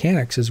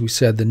biomechanics, as we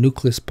said, the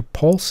nucleus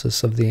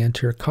pulposus of the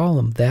anterior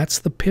column, that's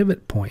the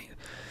pivot point.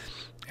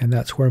 And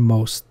that's where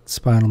most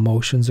spinal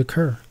motions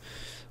occur.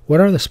 What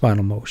are the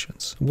spinal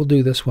motions? We'll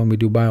do this when we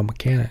do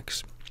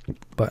biomechanics.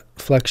 But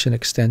flexion,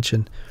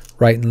 extension,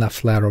 right and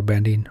left lateral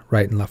bending,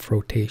 right and left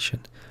rotation.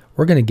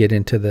 We're going to get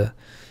into the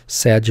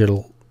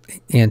sagittal,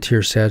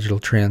 anterior sagittal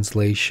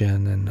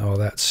translation and all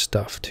that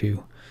stuff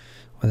too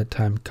when the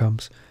time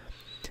comes.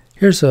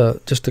 Here's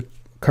just a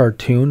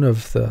cartoon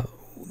of the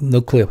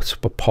nucleus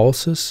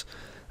pulposus.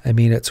 I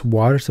mean, it's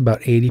water. It's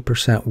about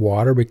 80%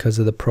 water because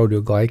of the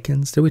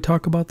proteoglycans. Did we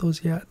talk about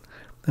those yet?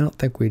 I don't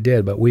think we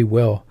did, but we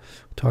will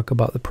talk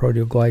about the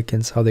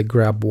proteoglycans, how they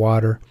grab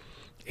water,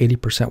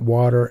 80%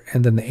 water.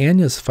 And then the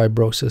annulus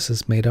fibrosis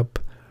is made up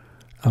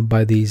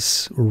by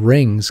these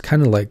rings,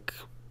 kind of like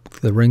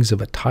the rings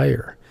of a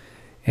tire.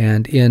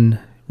 And in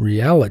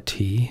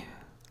reality,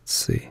 let's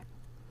see,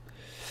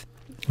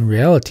 in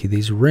reality,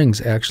 these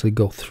rings actually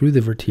go through the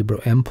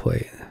vertebral end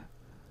plate.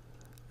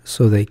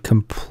 So they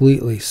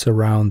completely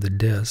surround the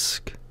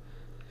disc.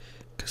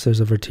 Because there's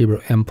a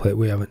vertebral end plate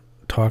we haven't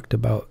talked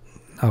about.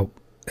 Oh,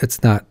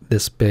 it's not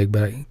this big,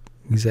 but I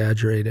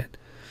exaggerate it.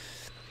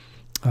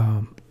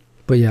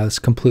 But yeah, it's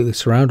completely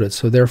surrounded.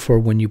 So therefore,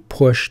 when you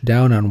push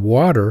down on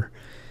water,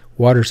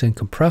 water's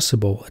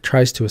incompressible. It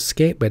tries to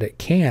escape, but it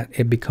can't.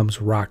 It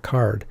becomes rock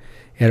hard.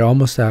 It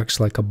almost acts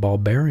like a ball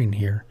bearing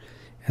here,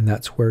 and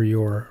that's where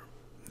your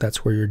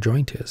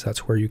joint is.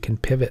 That's where you can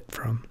pivot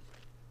from.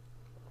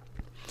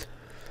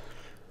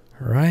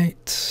 All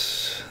right.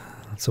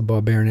 So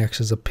ball bearing acts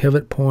as a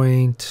pivot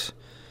point.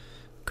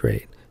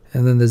 Great.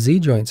 And then the Z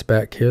joints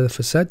back here, the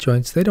facet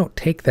joints, they don't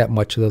take that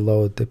much of the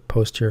load, the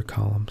posterior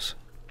columns.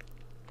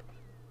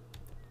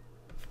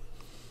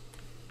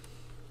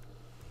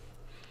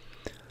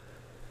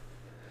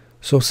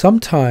 So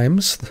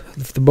sometimes,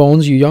 if the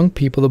bones, you young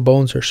people, the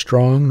bones are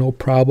strong, no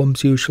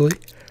problems usually.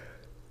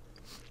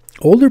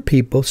 Older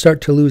people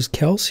start to lose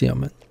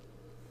calcium.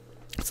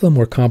 It's a little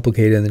more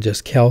complicated than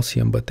just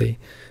calcium, but the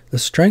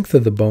strength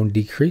of the bone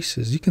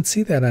decreases. You can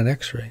see that on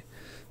x-ray.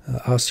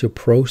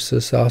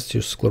 Osteoporosis,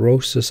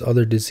 osteosclerosis,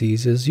 other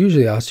diseases.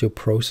 Usually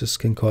osteoporosis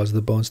can cause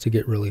the bones to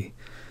get really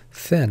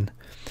thin.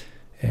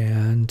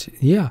 And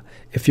yeah,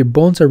 if your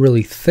bones are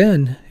really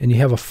thin and you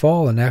have a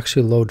fall, an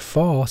axial load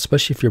fall,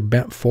 especially if you're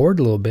bent forward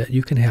a little bit,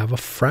 you can have a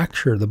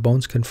fracture. The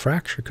bones can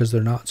fracture because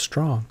they're not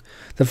strong.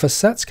 The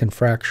facets can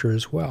fracture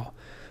as well.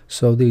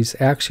 So these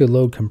axial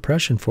load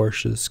compression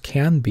forces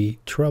can be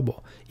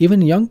trouble.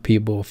 Even young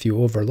people, if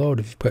you overload,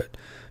 if you put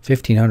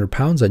 1,500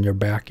 pounds on your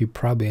back, you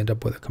probably end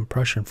up with a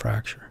compression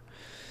fracture.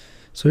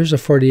 So here's a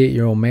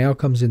 48-year-old male,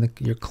 comes in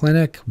your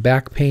clinic,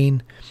 back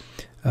pain.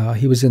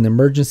 He was in the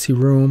emergency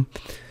room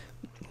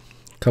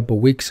a couple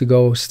weeks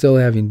ago, still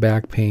having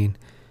back pain,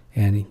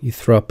 and you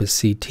throw up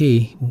his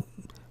CT.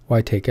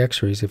 Why take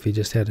x-rays if he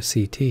just had a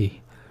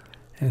CT?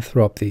 And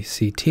throw up the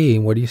CT,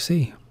 and what do you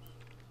see?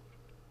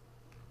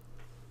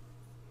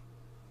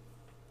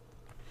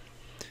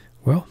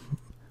 Well,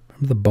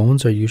 remember the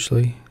bones are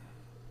usually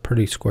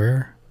pretty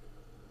square.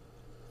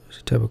 There's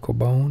a typical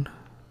bone.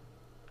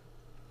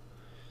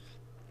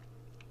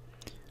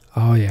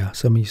 Oh yeah,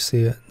 some of you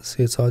see it.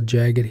 See, it's all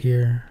jagged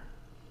here.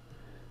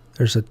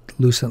 There's a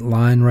lucent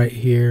line right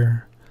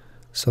here.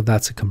 So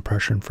that's a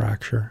compression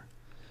fracture,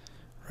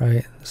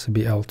 right? This would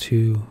be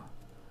L2,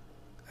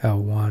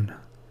 L1.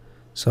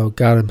 So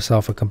got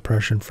himself a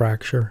compression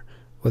fracture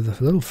with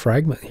a little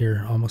fragment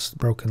here, almost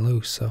broken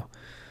loose. So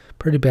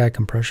pretty bad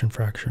compression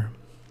fracture.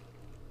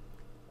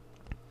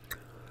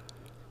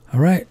 All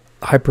right,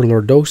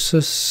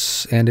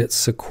 hyperlordosis and its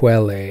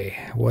sequelae.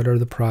 What are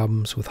the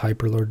problems with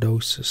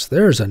hyperlordosis?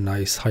 There's a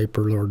nice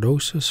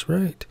hyperlordosis,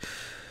 right?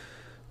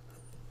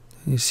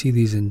 You see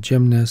these in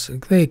gymnasts.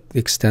 They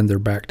extend their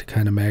back to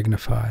kind of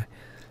magnify.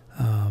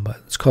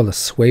 But it's called a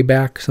sway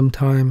back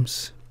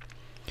sometimes.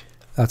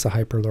 That's a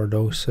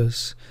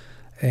hyperlordosis.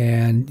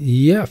 And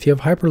yeah, if you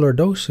have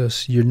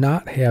hyperlordosis, you're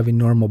not having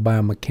normal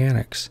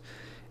biomechanics,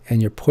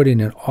 and you're putting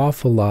an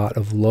awful lot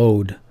of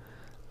load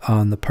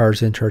on the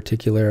pars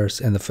interarticularis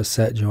and the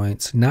facet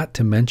joints, not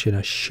to mention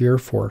a shear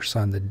force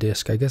on the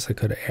disc. I guess I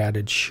could have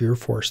added shear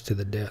force to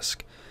the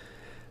disc,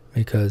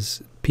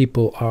 because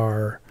people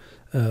are,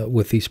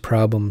 with these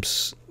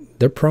problems,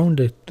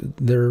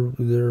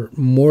 they're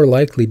more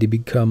likely to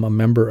become a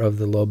member of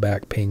the low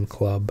back pain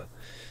club.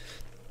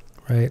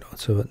 Right,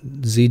 so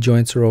Z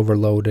joints are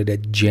overloaded.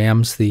 It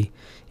jams the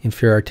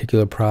inferior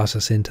articular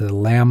process into the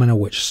lamina,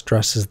 which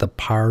stresses the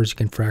pars. You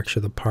can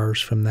fracture the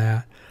pars from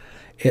that.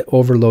 It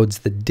overloads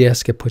the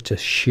disc. It puts a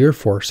shear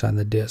force on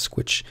the disc,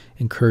 which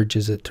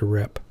encourages it to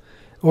rip.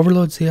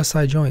 Overloads the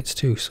SI joints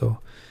too. So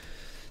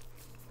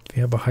if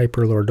you have a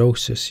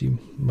hyperlordosis, you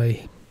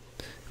may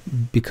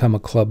become a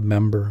club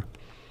member.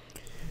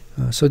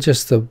 So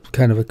just the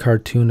kind of a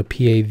cartoon, a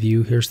PA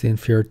view. Here's the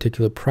inferior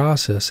articular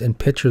process, and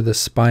picture the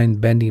spine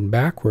bending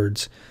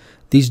backwards.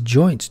 These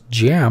joints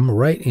jam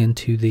right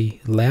into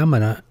the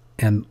lamina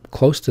and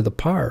close to the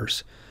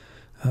pars.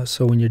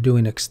 So when you're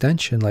doing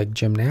extension like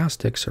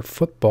gymnastics or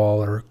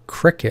football or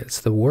cricket, it's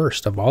the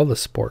worst of all the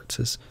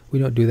sports. We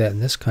don't do that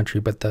in this country,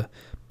 but the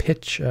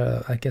pitch,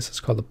 I guess it's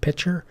called a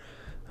pitcher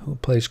who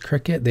plays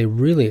cricket, they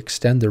really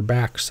extend their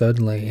back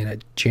suddenly, and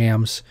it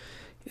jams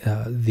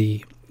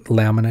the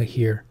lamina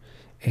here.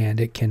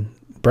 And it can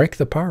break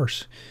the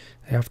pars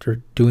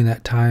after doing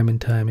that time and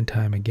time and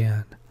time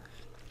again.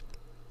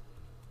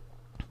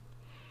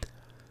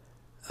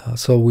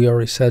 So we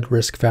already said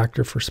risk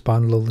factor for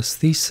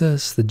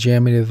spondylolisthesis. The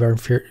jamming of our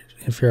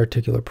inferior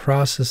articular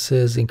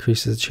processes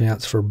increases the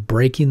chance for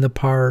breaking the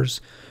pars.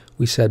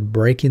 We said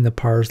breaking the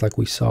pars like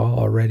we saw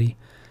already.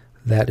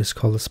 That is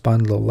called a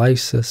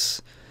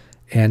spondylolysis.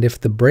 And if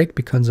the break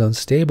becomes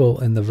unstable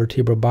and the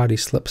vertebral body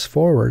slips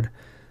forward,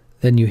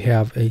 then you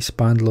have a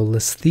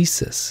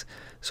spondylolisthesis.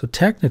 So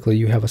technically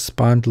you have a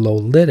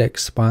spondylolytic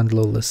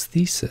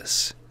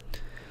spondylolisthesis.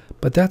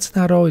 But that's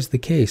not always the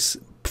case.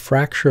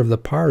 Fracture of the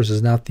pars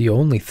is not the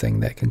only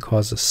thing that can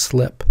cause a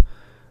slip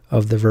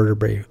of the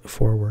vertebrae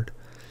forward.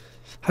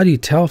 How do you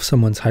tell if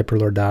someone's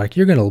hyperlordotic?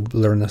 You're going to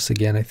learn this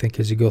again, I think,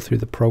 as you go through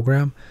the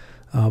program.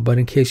 But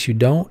in case you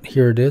don't,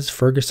 here it is,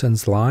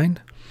 Ferguson's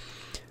line.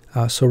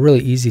 So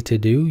really easy to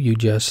do. You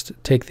just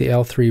take the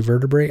L3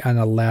 vertebrae on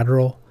a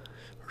lateral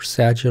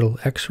sagittal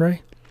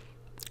x-ray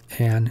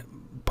and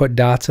put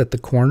dots at the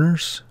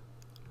corners,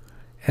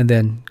 and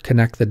then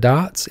connect the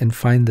dots and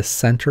find the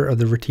center of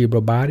the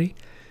vertebral body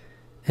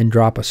and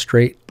drop a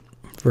straight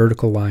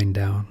vertical line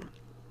down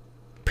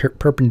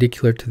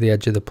perpendicular to the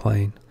edge of the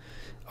plane.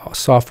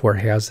 Software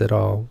has it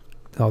all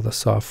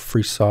the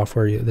free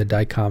software, the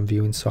DICOM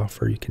viewing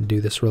software. You can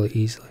do this really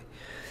easily.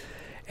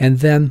 And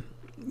then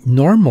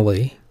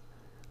normally,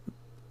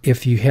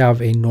 if you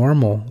have a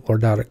normal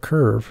lordotic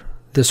curve,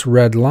 this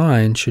red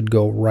line should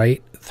go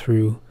right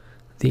through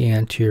the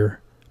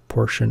anterior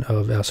portion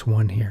of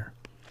S1 here,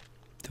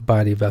 the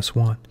body of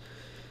S1.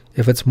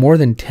 If it's more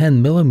than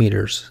 10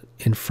 millimeters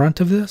in front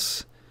of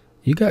this,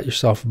 you got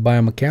yourself a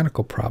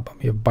biomechanical problem.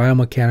 You have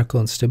biomechanical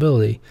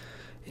instability,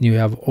 and you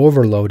have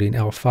overloading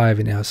L5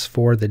 and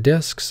S4, the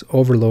discs,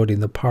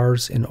 overloading the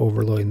pars, and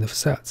overloading the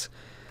facets.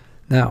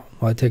 Now,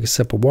 while I take a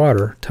sip of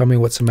water, tell me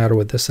what's the matter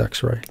with this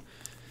x-ray.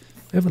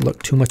 We haven't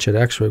looked too much at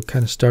x-ray. We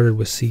kind of started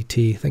with CT.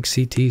 I think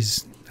CT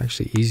is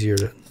actually easier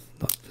to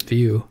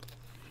view.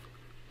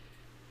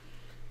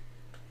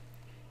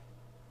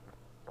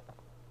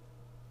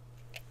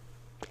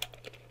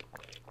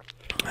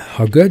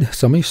 How good?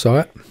 Some of you saw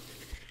it.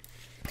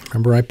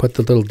 Remember I put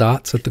the little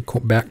dots at the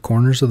back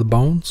corners of the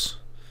bones?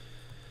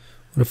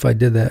 What if I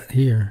did that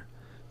here?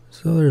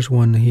 So there's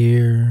one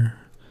here.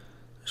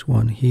 There's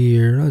one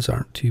here. Those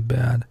aren't too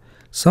bad.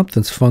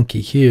 Something's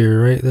funky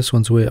here, right? This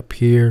one's way up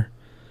here.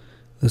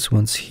 This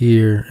one's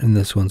here, and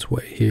this one's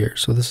way here.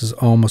 So this is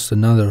almost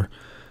another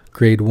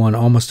grade 1,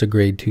 almost a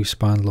grade 2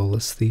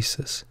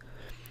 spondylolisthesis.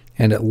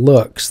 And it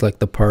looks like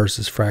the pars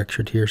is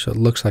fractured here, so it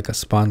looks like a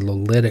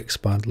spondylolytic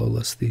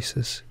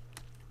spondylolisthesis.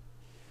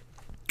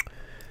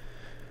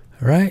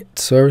 All right,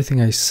 so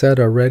everything I said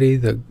already,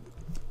 the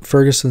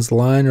Ferguson's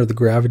line or the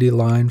gravity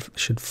line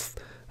should,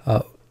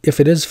 if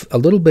it is a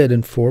little bit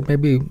in forward,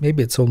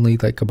 maybe it's only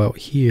like about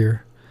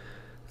here.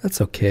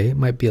 That's okay. It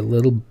might be a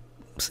little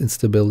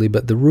instability,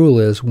 but the rule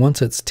is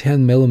once it's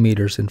 10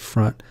 millimeters in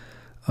front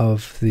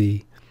of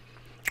the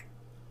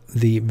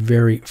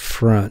very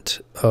front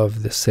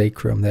of the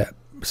sacrum, that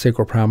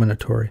sacral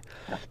promontory,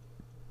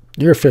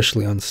 you're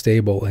officially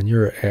unstable and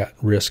you're at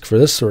risk for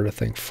this sort of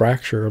thing,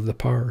 fracture of the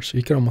pars.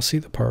 You can almost see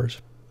the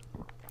pars.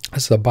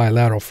 This is a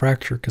bilateral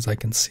fracture because I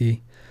can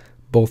see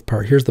both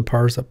pars. Here's the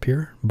pars up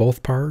here,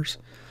 both pars.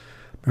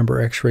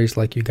 Remember x-rays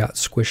like you got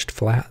squished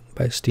flat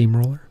by a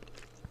steamroller?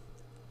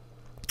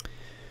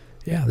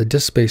 Yeah, the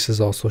disc space is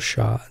also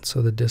shot,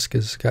 so the disc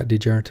has got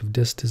degenerative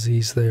disc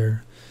disease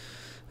there.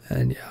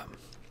 And yeah,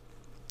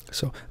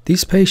 so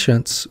these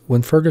patients,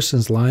 when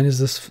Ferguson's line is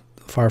this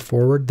far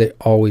forward, they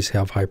always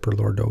have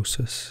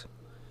hyperlordosis.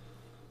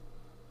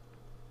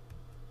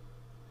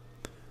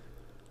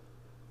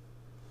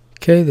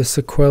 Okay, the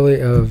sequelae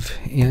of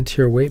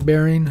anterior weight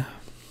bearing.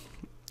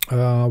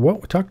 Well,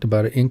 we talked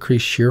about it.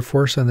 Increased shear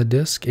force on the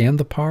disc and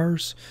the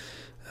pars.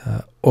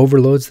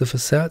 Overloads the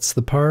facets,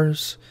 the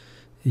pars.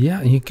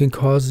 Yeah, and you can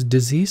cause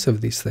disease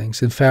of these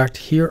things. In fact,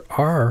 here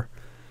are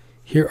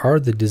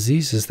the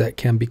diseases that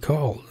can be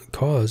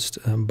caused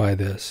by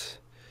this.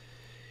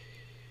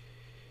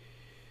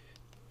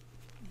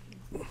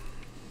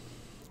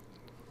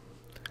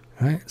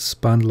 Right,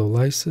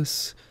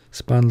 spondylolysis,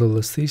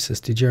 spondylolisthesis,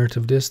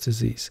 degenerative disc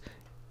disease,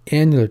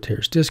 annular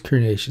tears, disc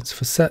herniations,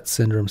 facet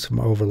syndromes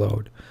from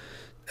overload,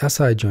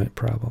 SI joint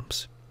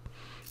problems.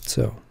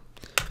 So,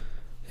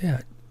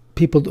 yeah,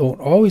 people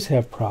don't always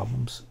have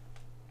problems,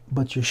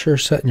 but you're sure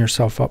setting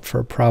yourself up for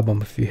a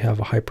problem if you have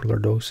a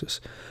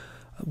hyperlordosis.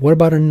 What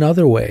about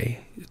another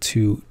way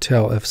to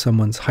tell if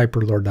someone's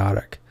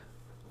hyperlordotic?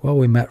 Well,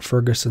 we met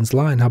Ferguson's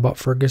line. How about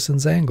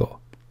Ferguson's angle?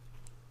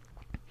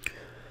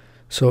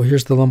 So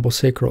here's the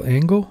lumbosacral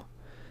angle,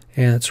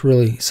 and it's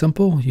really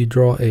simple. You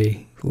draw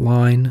a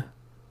line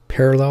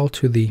parallel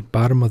to the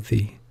bottom of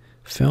the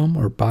film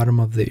or bottom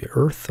of the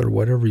earth or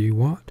whatever you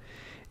want,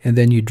 and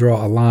then you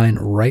draw a line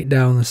right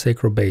down the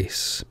sacral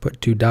base.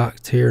 Put 2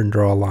 dots here and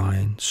draw a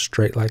line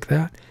straight like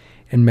that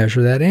and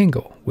measure that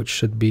angle, which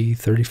should be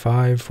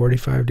 35,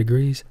 45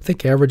 degrees. I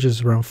think average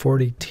is around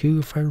 42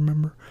 if I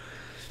remember.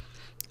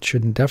 It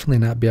should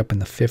definitely not be up in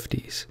the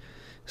 50s.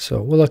 So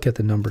we'll look at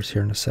the numbers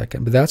here in a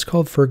second. But that's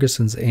called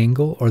Ferguson's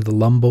angle or the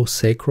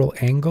lumbosacral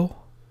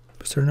angle.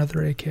 Is there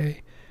another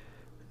AK?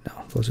 No,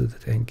 those are the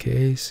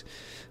NKs.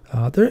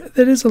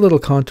 That is a little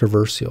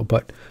controversial,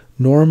 but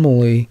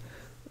normally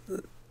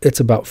it's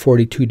about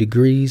 42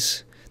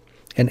 degrees.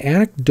 And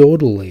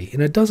anecdotally,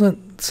 and it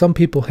doesn't, some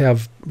people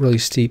have really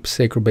steep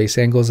sacral base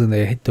angles and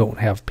they don't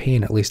have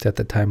pain, at least at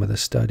the time of the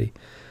study.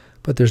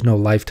 But there's no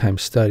lifetime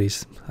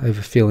studies. I have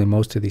a feeling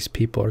most of these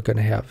people are going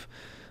to have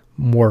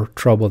more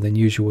trouble than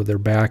usual with their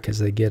back as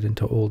they get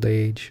into old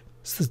age.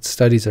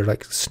 Studies are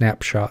like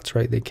snapshots,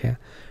 right?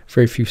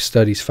 Very few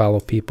studies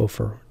follow people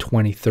for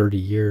 20, 30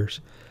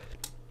 years.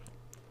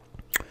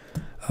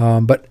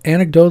 But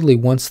anecdotally,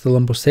 once the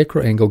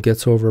lumbosacral angle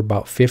gets over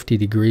about 50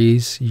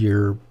 degrees,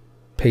 your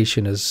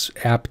patient is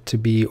apt to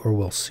be or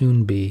will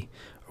soon be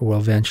or will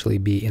eventually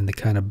be in the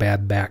kind of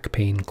bad back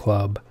pain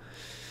club.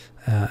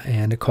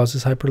 And it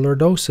causes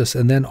hyperlordosis.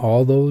 And then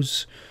all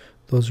those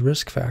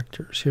risk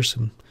factors. Here's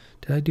some.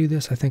 Did I do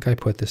this? I think I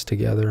put this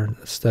together in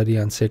a study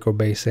on sacral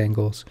base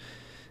angles,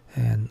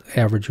 and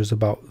average was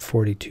about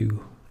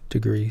 42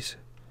 degrees.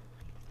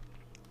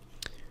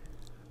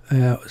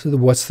 So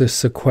what's the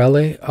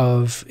sequelae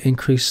of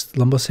increased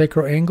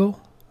lumbosacral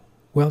angle?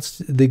 Well, it's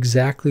the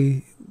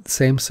exactly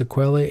same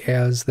sequelae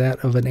as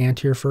that of an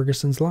anterior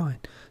Ferguson's line.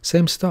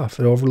 Same stuff.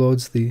 It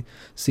overloads the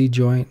Z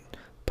joint,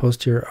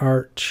 posterior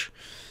arch,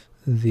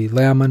 the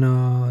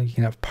lamina. You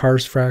can have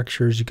pars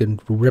fractures. You can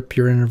rip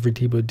your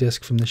intervertebral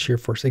disc from the shear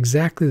force.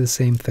 Exactly the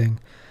same thing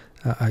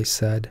I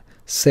said.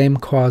 Same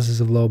causes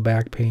of low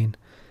back pain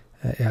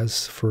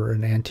as for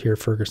an anterior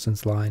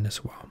Ferguson's line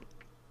as well.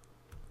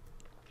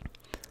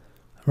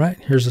 All right,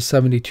 here's a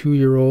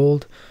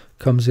 72-year-old,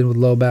 comes in with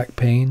low back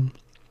pain.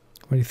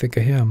 What do you think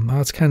of him? Oh,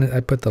 it's kind of,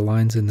 I put the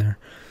lines in there.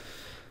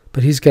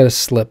 But he's got a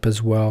slip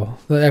as well.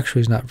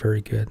 Actually, he's not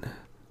very good.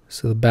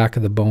 So the back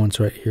of the bones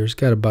right here, he's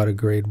got about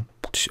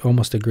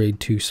almost a grade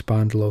 2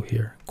 spondylo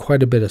here.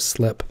 Quite a bit of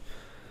slip.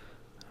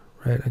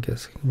 Right, I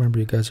guess, remember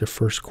you guys are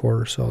first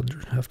quarter, so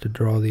I'll have to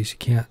draw these. You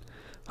can't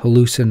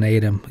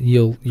hallucinate them.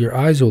 Your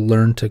eyes will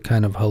learn to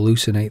kind of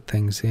hallucinate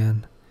things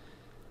in.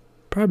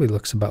 Probably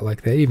looks about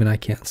like that. Even I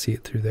can't see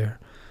it through there.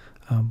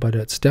 But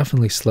it's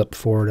definitely slipped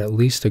forward at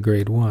least a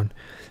grade 1.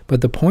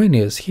 But the point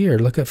is here,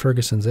 look at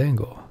Ferguson's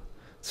angle.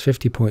 It's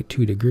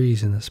 50.2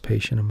 degrees in this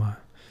patient of mine.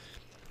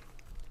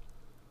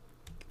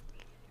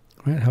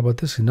 Right, how about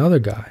this? Another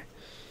guy.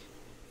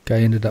 Guy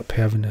ended up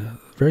having a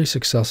very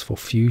successful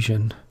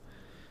fusion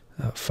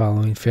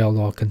following failed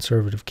all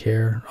conservative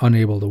care,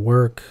 unable to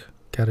work,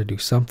 got to do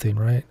something,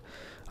 right?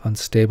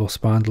 Unstable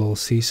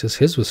spondylolisthesis.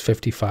 His was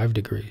 55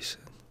 degrees.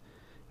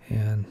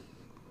 And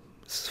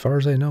as far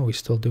as I know, he's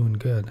still doing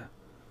good.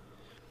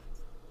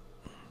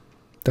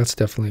 That's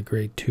definitely a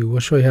grade 2. We'll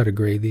show you how to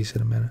grade these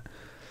in a minute.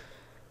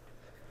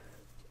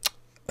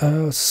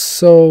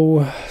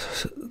 So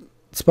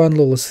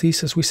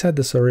spondylolisthesis, we said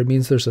this already,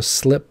 means there's a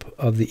slip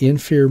of the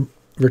inferior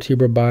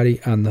vertebral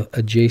body on the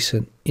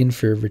adjacent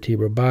inferior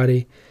vertebral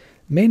body.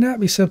 May not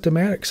be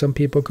symptomatic. Some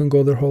people can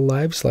go their whole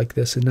lives like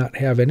this and not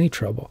have any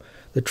trouble.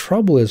 The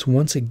trouble is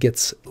once it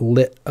gets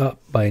lit up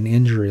by an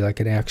injury like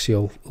an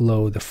axial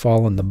load, the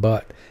fall in the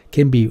butt, it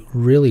can be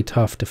really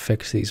tough to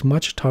fix these,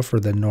 much tougher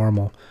than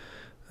normal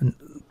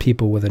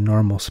people with a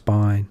normal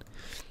spine.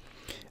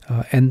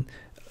 And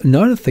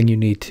another thing you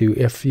need to,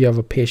 if you have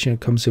a patient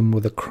who comes in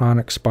with a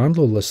chronic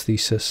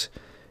spondylolisthesis,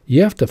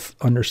 you have to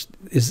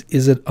understand,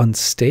 is it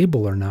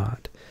unstable or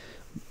not?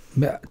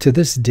 To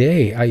this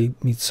day, I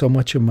mean, so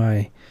much of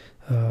my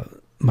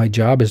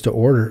job is to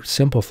order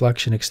simple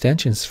flexion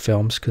extensions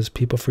films because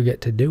people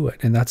forget to do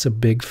it, and that's a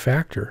big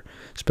factor,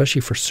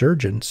 especially for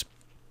surgeons.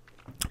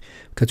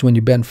 Because when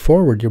you bend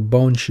forward, your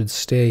bones should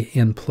stay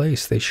in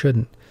place. They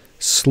shouldn't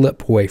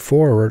slip way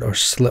forward or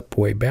slip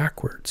way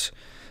backwards.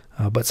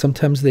 But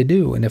sometimes they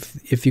do. And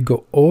if you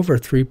go over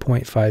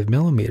 3.5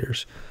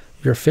 millimeters,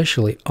 you're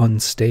officially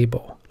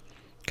unstable.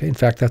 Okay, in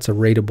fact, that's a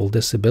rateable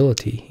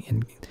disability.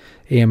 In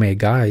AMA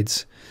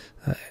guides,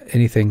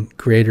 anything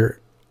greater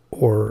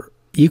or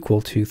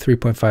equal to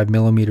 3.5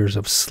 millimeters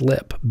of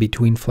slip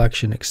between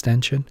flexion and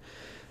extension,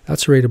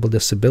 that's a rateable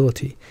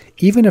disability.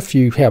 Even if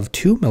you have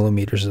 2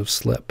 millimeters of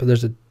slip,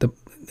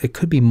 it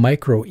could be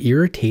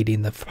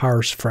micro-irritating the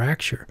pars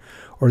fracture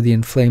or the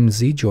inflamed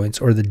Z-joints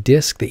or the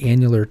disc, the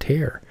annular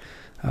tear.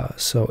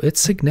 So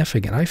it's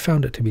significant. I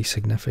found it to be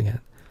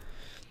significant.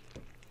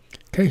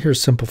 Okay,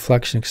 here's simple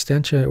flexion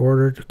extension I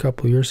ordered a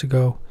couple years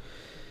ago.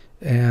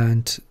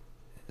 And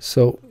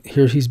so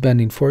here he's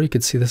bending forward. You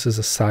can see this is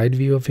a side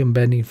view of him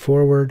bending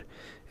forward.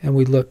 And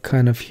we look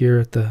kind of here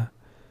at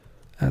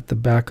the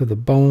back of the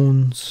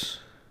bones.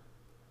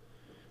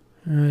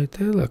 All right,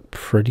 they look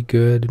pretty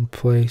good in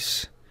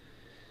place.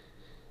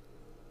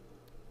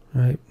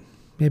 All right,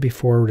 maybe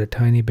forward a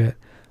tiny bit.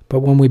 But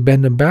when we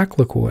bend them back,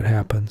 look what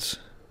happens.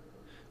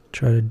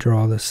 Try to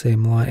draw the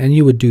same line. And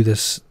you would do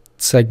this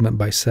segment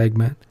by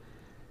segment.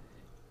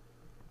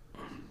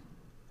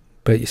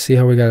 But you see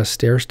how we got a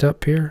stair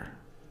step here?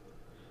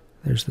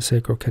 There's the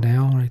sacral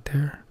canal right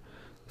there.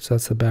 So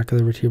that's the back of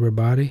the vertebral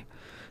body.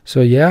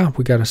 So yeah,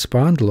 we got a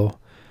spondylo.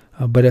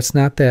 But it's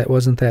not that,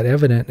 wasn't that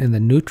evident in the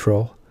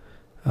neutral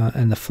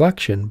and the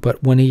flexion.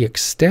 But when he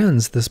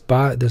extends, this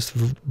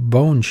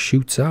bone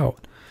shoots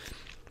out.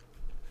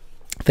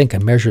 I think I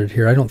measured it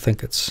here. I don't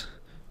think it's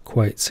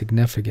quite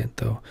significant,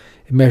 though.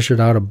 It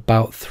measured out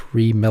about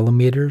 3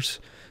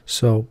 millimeters.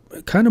 So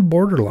kind of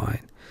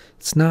borderline.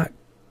 It's not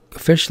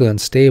officially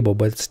unstable,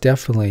 but it's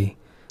definitely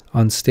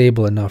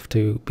unstable enough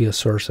to be a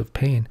source of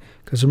pain.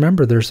 Because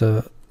remember, there's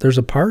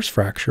a pars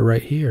fracture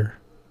right here.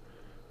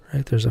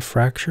 Right? There's a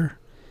fracture.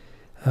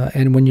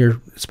 And when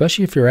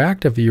especially if you're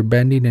active, you're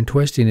bending and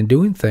twisting and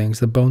doing things,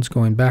 the bone's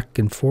going back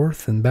and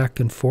forth,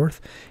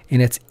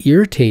 and it's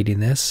irritating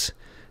this,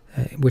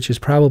 which is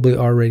probably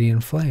already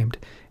inflamed.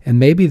 And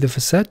maybe the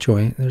facet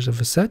joint,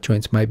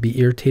 joints might be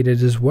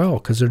irritated as well,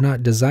 because they're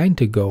not designed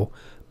to go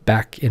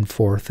back and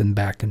forth and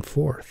back and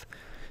forth.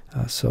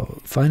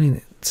 So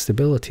finding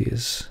stability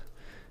is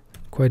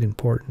quite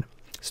important.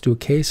 Let's do a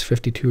case.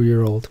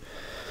 52-year-old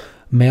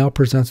male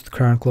presents with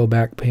chronic low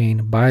back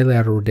pain,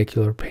 bilateral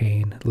radicular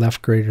pain,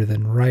 left greater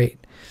than right.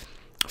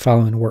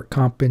 Following work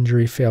comp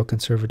injury, failed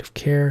conservative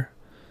care.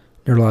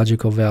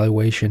 Neurological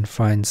evaluation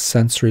finds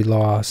sensory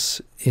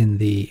loss in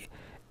the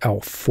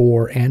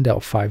L4 and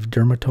L5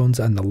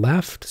 dermatomes on the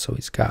left. So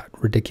he's got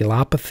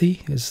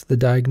radiculopathy is the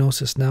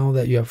diagnosis now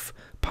that you have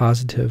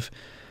positive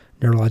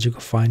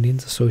neurological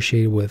findings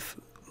associated with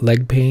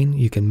leg pain.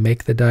 You can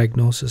make the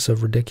diagnosis of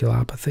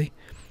radiculopathy.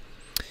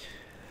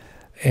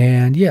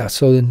 And yeah,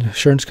 so the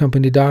insurance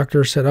company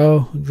doctor said,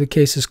 oh, the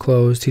case is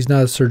closed. He's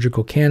not a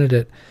surgical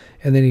candidate.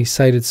 And then he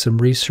cited some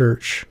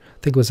research. I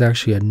think it was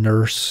actually a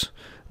nurse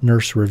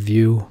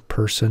review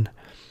person.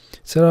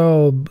 Said,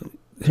 oh,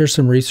 here's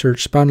some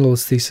research.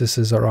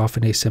 Spondylolisthesis are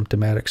often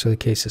asymptomatic, so the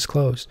case is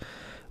closed.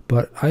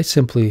 But I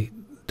simply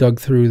dug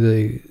through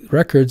the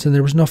records, and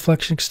there was no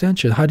flexion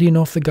extension. How do you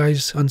know if the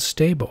guy's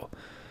unstable?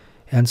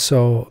 And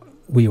so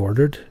we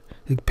ordered.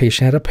 The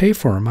patient had to pay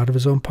for him out of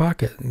his own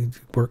pocket.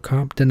 Work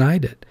comp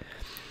denied it.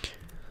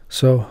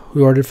 So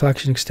we ordered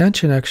flexion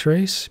extension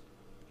x-rays,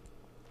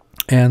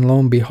 and lo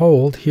and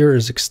behold, here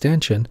is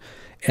extension.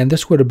 And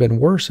this would have been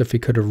worse if he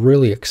could have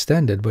really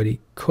extended, but he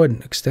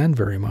couldn't extend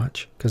very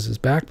much because of his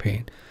back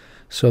pain.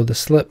 So the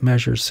slip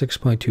measures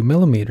 6.2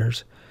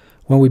 millimeters.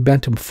 When we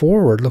bent him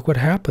forward, look what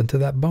happened to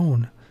that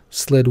bone.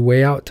 Slid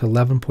way out to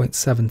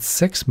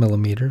 11.76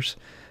 millimeters.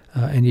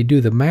 And you do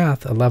the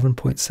math,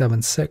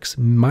 11.76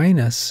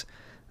 minus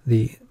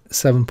the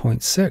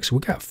 7.6. We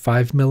got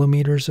 5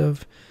 millimeters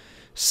of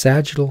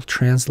sagittal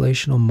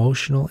translational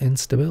motional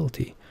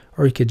instability.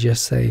 Or you could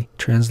just say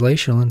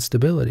translational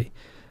instability.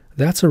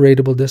 That's a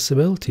rateable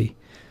disability,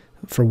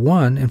 for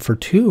one. And for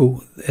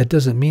two, it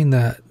doesn't mean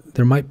that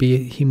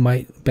he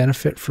might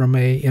benefit from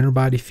a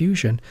interbody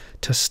fusion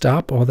to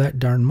stop all that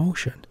darn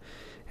motion.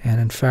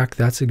 And in fact,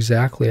 that's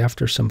exactly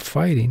after some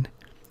fighting,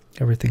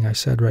 everything I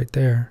said right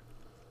there.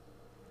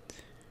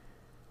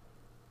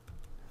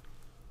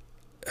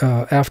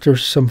 After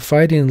some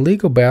fighting and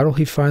legal battle,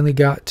 he finally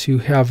got to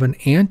have an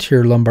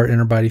anterior lumbar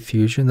interbody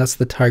fusion. That's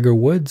the Tiger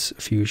Woods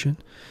fusion.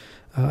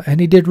 And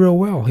he did real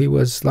well.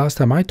 Last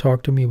time I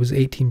talked to him, he was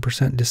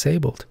 18%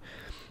 disabled,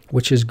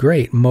 which is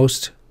great.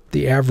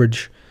 The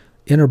average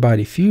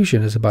interbody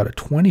fusion is about a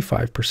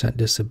 25%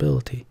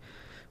 disability.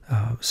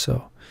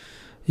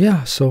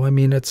 Yeah, so I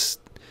mean, it's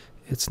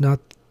not,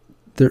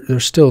 there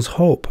still is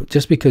hope.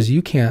 Just because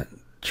you can't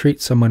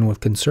treat someone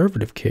with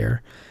conservative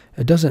care,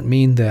 it doesn't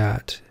mean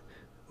that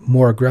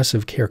more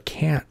aggressive care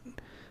can't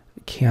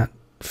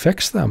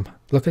fix them.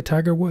 Look at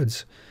Tiger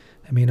Woods.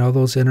 I mean, all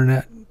those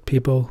internet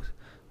people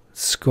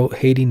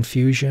hating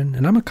fusion.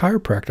 And I'm a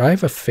chiropractor. I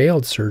have a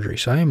failed surgery,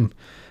 so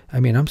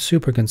I'm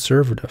super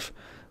conservative.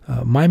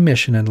 My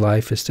mission in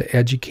life is to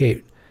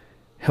educate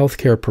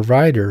healthcare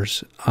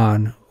providers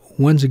on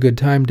when's a good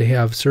time to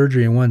have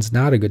surgery and when's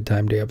not a good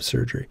time to have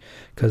surgery.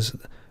 Because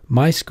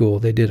my school,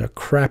 they did a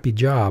crappy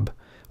job.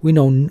 We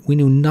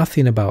knew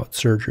nothing about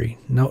surgery,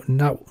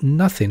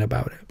 nothing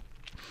about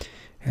it.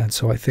 And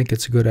so I think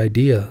it's a good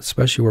idea,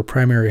 especially we're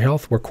primary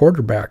health, we're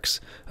quarterbacks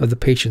of the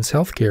patient's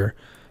healthcare.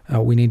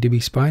 We need to be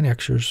spine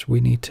experts. We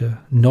need to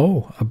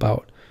know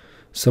about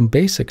some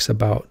basics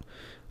about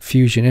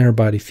fusion,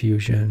 interbody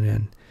fusion,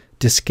 and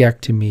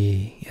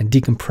discectomy and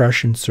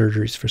decompression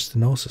surgeries for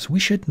stenosis. We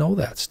should know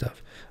that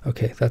stuff.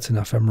 Okay, that's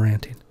enough. I'm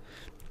ranting.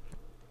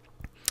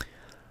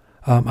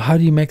 How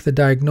do you make the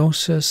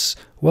diagnosis?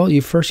 Well,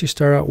 you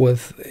start out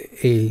with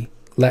a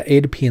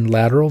A to P and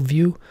lateral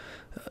view,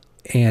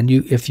 and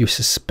if you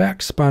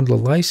suspect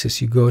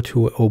spondylolysis, you go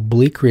to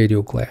oblique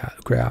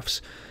radiographs.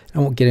 I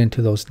won't get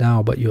into those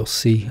now, but you'll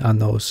see on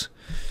those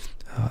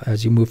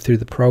as you move through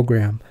the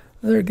program.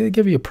 They're going to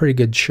give you a pretty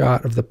good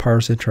shot of the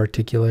pars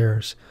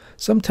interarticularis.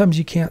 Sometimes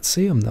you can't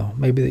see them, though.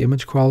 Maybe the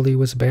image quality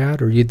was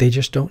bad, or they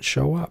just don't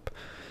show up.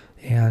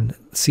 And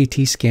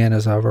CT scan,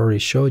 as I've already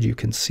showed you,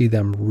 can see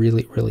them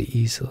really, really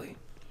easily.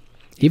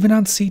 Even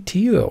on CT,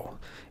 though,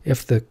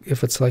 if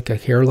it's like a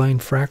hairline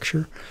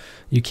fracture,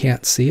 you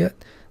can't see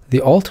it.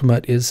 The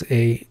ultimate is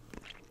you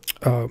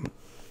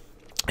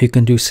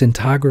can do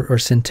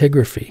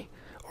scintigraphy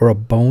or a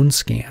bone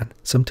scan.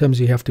 Sometimes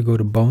you have to go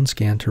to bone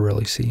scan to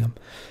really see them.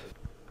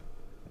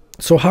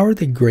 So how are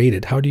they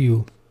graded? How do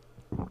you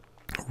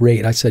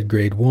rate? I said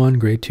grade 1,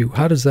 grade 2.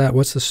 How does that?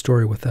 What's the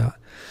story with that?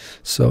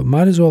 So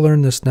might as well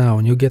learn this now,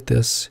 and you'll get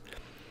this.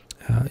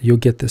 You'll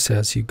get this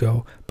as you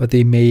go. But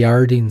the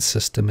Meyerding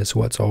system is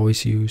what's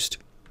always used.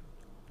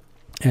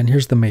 And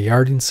here's the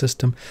Meyerding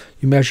system.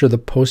 You measure the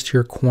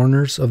posterior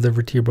corners of the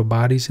vertebral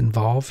bodies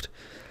involved,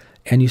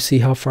 and you see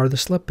how far the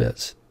slip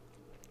is.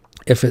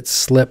 If it's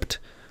slipped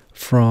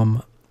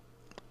from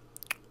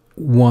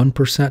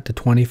 1% to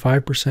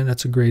 25%,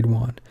 that's a grade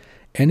 1.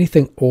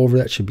 Anything over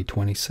that should be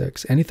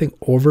 26. Anything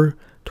over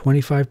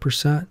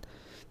 25%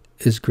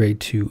 is grade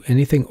 2.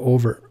 Anything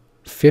over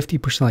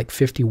 50%, like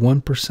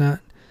 51%,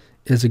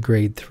 is a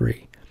grade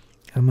 3.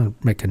 I'm going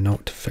to make a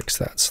note to fix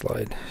that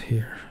slide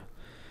here.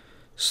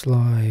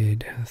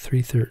 Slide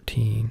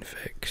 313,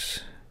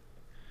 fix.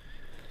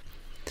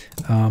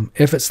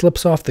 If it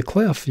slips off the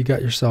cliff, you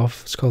got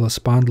yourself, it's called a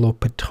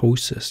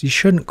spondylolisthesis. You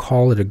shouldn't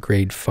call it a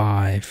grade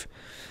 5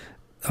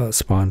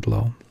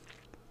 spondylo.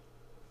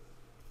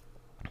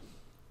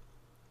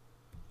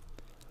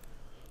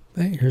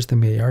 Okay, here's the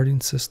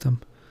Meyerding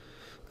system.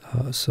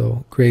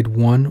 So grade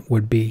 1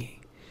 would be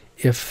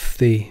if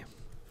the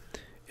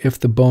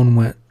bone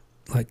went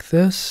like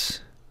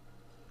this,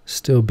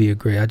 still be a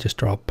grade. I just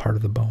draw part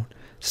of the bone.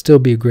 Still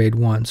be a grade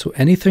 1. So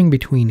anything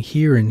between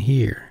here and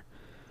here,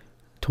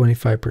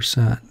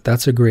 25%,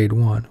 that's a grade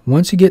 1.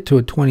 Once you get to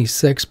a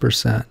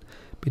 26%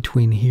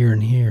 between here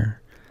and here,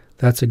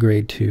 that's a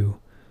grade 2.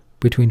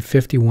 Between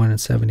 51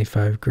 and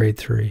 75, grade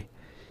 3.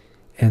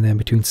 And then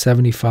between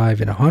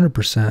 75 and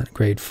 100%,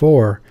 grade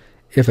 4,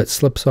 if it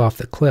slips off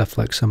the cliff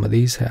like some of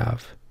these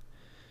have.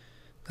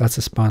 That's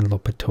a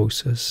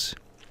spondylolisthesis.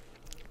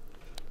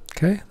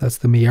 Okay, that's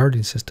the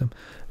Meyerding system.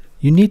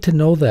 You need to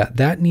know that.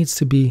 That needs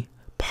to be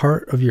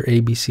part of your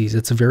ABCs.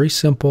 It's very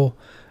simple.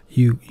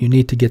 You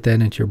need to get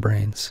that into your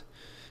brains.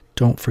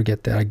 Don't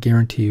forget that. I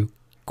guarantee you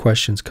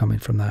questions coming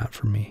from that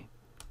from me.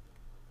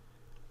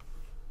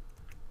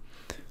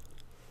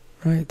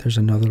 Right, there's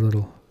another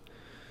little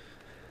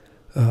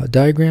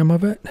diagram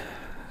of it.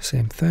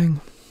 Same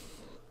thing.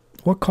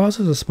 What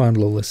causes a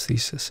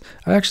spondylolisthesis?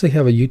 I actually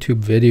have a YouTube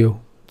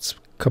video. It's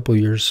a couple of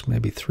years,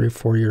 maybe 3 or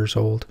 4 years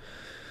old,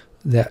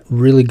 that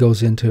really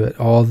goes into it,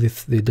 all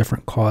the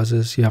different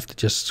causes. You have to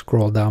just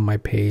scroll down my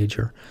page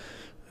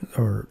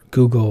or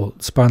Google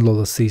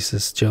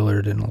spondylolisthesis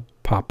Gillard and it'll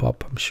pop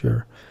up, I'm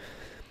sure.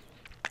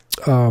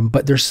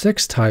 But there's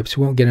 6 types.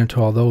 We won't get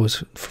into all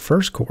those for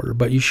first quarter,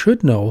 but you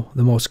should know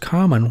the most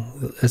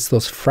common is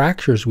those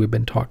fractures we've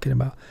been talking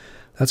about.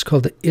 That's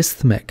called the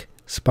isthmic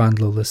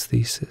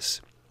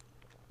spondylolisthesis.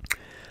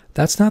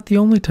 That's not the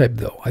only type,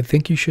 though. I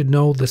think you should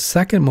know the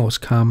second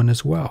most common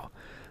as well.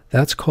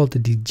 That's called the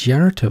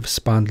degenerative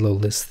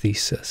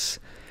spondylolisthesis.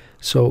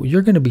 So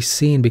you're going to be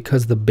seeing,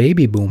 because the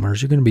baby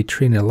boomers, you're going to be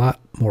treating a lot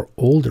more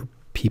older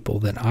people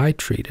than I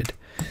treated.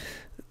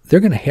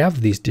 They're going to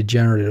have these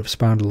degenerative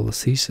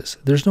spondylolisthesis.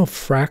 There's no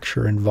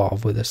fracture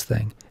involved with this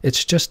thing.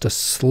 It's just a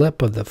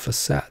slip of the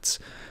facets.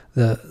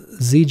 The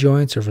Z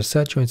joints or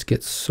facet joints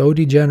get so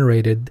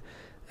degenerated,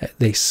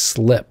 they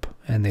slip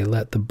and they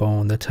let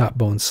the top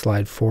bone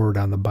slide forward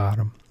on the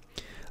bottom.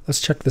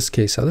 Let's check this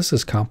case out. This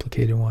is a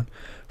complicated one.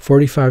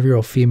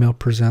 45-year-old female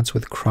presents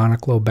with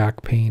chronic low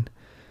back pain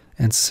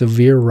and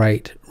severe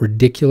right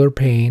radicular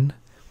pain.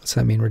 What's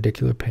that mean,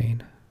 radicular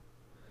pain?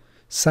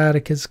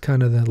 Sciatic is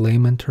kind of the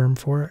layman term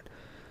for it.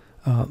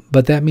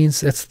 But that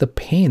means it's the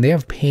pain. They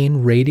have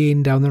pain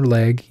radiating down their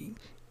leg,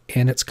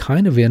 and it's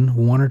kind of in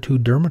 1 or 2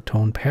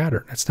 dermatome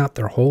pattern. It's not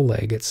their whole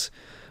leg,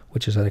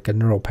 which is like a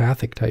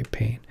neuropathic type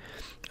pain.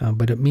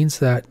 but it means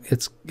that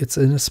it's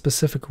in a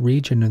specific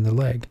region in the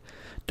leg.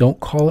 Don't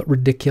call it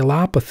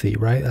radiculopathy,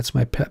 right? That's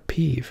my pet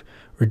peeve.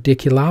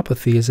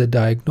 Radiculopathy is a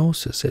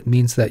diagnosis. It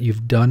means that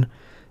you've done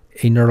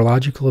a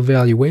neurological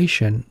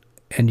evaluation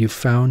and you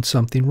found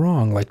something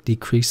wrong, like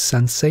decreased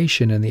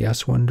sensation in the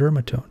S1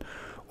 dermatome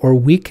or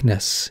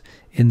weakness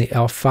in the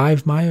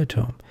L5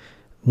 myotome.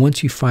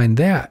 Once you find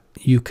that,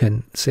 you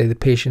can say the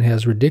patient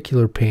has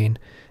radicular pain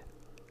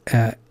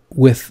and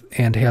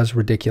has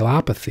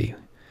radiculopathy,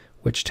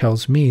 which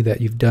tells me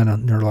that you've done a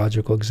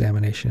neurological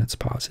examination. It's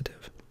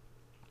positive.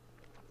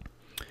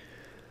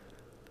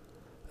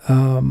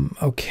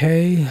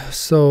 Okay,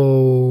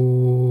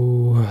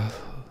 so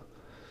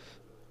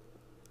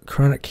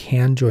chronic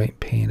hand joint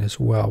pain as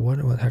well. What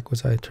the heck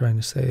was I trying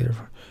to say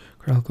there?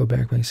 Chronic low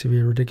back pain,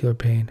 severe radicular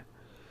pain.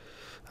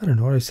 I don't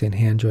know what I was saying.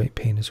 Hand joint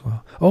pain as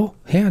well. Oh,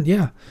 hand,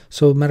 yeah.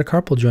 So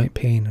metacarpal joint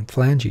pain and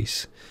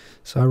phalanges.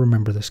 So I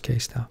remember this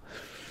case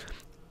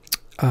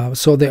now.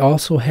 So they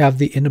also have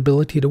the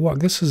inability to walk.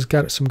 This has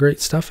got some great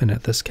stuff in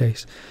it, this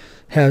case.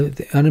 Have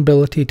the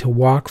inability to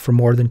walk for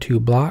more than 2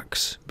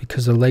 blocks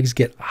because their legs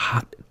get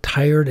hot,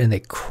 tired, and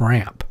they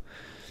cramp.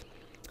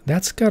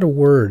 That's got a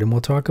word, and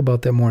we'll talk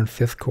about that more in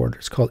 5th quarter.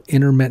 It's called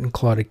intermittent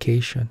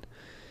claudication.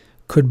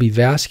 Could be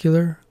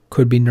vascular,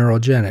 could be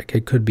neurogenic.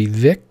 It could be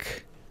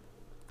VIC.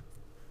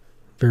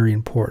 Very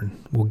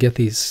important. We'll get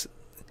these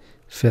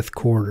 5th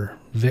quarter.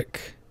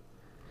 VIC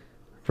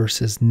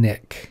versus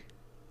NIC.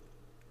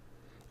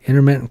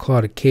 Intermittent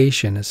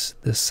claudication is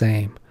the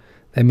same.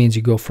 That means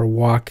you go for a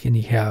walk and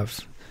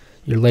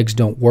your legs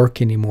don't work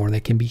anymore.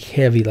 They can be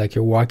heavy like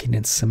you're walking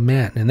in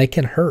cement, and they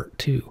can hurt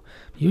too.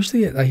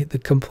 Usually the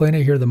complaint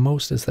I hear the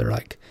most is they're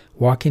like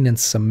walking in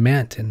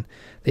cement and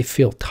they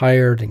feel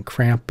tired and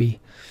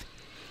crampy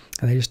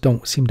and they just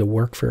don't seem to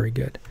work very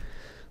good.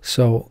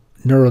 So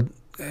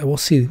we'll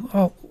see.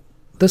 Oh,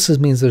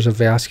 means there's a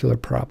vascular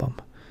problem.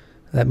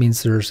 That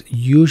means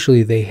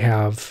usually they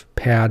have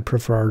PAD,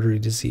 peripheral artery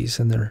disease,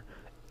 and their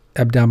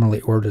abdominal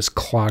aorta is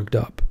clogged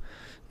up.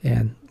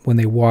 And when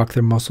they walk,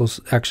 their muscles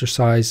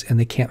exercise, and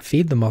they can't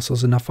feed the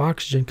muscles enough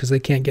oxygen because they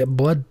can't get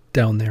blood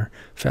down there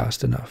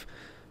fast enough.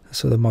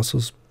 So the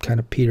muscles kind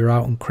of peter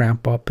out and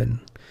cramp up.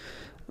 And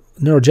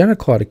neurogenic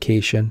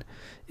claudication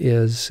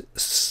is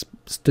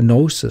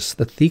stenosis.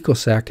 The thecal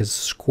sac is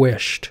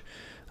squished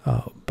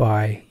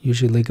by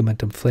usually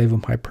ligamentum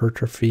flavum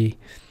hypertrophy,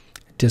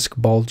 disc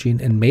bulging,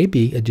 and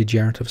maybe a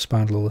degenerative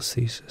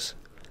spondylolisthesis.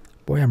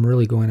 Boy, I'm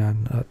really going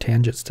on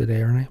tangents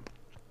today, aren't I?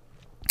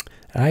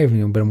 I haven't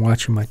even been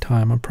watching my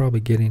time. I'm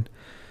probably getting...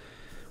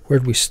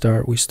 Where'd we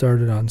start? We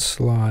started on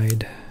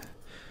slide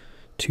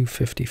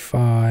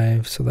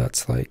 255, so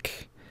that's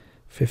like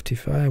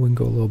 55. We can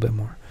go a little bit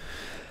more.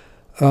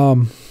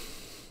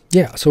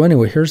 Yeah, so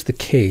anyway, here's the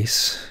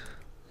case.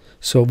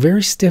 So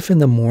very stiff in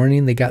the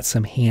morning. They got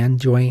some hand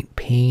joint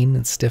pain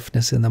and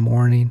stiffness in the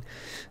morning.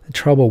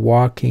 Trouble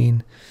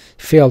walking.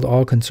 Failed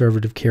all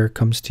conservative care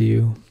comes to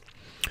you.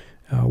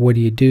 What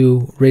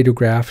do?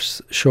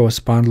 Radiographs show a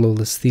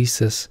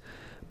spondylolisthesis,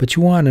 but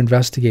you want to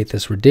investigate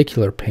this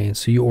radicular pain,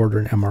 so you order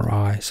an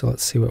MRI. So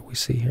let's see what we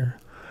see here.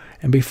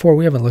 And before,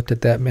 we haven't looked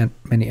at that many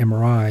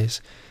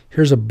MRIs.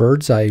 Here's a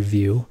bird's eye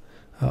view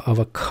of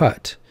a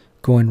cut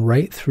going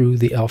right through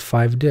the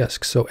L5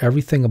 disc. So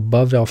everything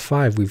above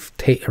L5, we've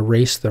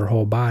erased their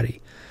whole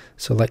body.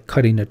 So like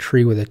cutting a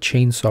tree with a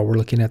chainsaw, we're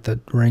looking at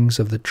the rings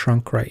of the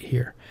trunk right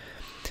here.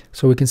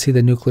 So we can see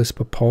the nucleus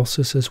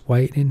pulposus is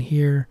white in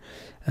here.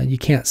 You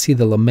can't see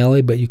the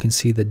lamellae, but you can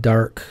see the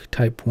dark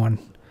type 1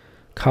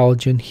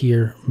 collagen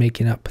here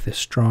making up this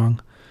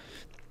strong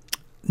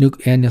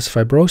annulus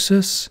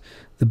fibrosis.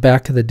 The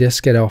back of the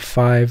disc at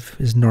L5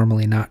 is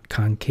normally not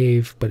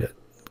concave, but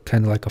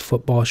kind of like a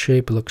football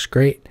shape. It looks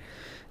great.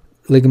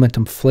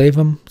 Ligamentum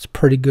flavum is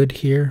pretty good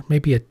here,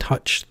 maybe a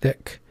touch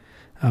thick,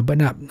 but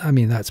not, I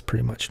mean, that's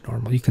pretty much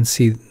normal. You can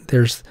see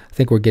I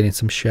think we're getting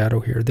some shadow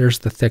here. There's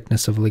the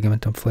thickness of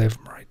ligamentum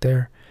flavum right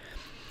there.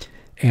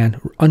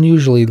 And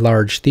unusually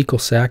large thecal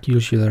sac.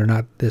 Usually they're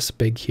not this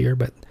big here,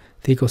 but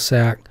thecal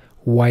sac,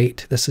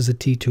 white. This is a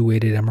T2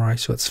 weighted MRI,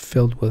 so it's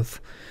filled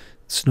with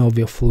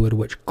synovial fluid,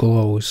 which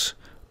glows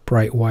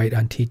bright white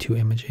on T2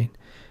 imaging.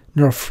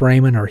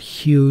 Neuroforamen are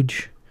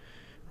huge,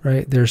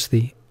 right? There's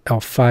the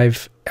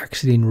L5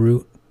 exiting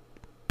root,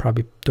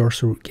 probably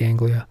dorsal root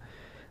ganglia.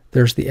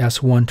 There's the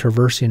S1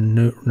 traversing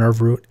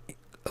nerve root.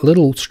 A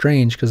little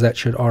strange because that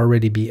should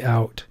already be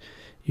out.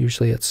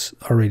 Usually it's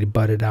already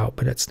budded out,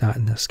 but it's not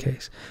in this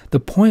case. The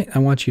point I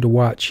want you to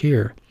watch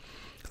here,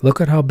 look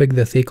at how big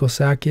the thecal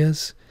sac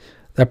is.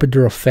 The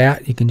epidural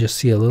fat, you can just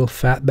see a little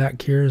fat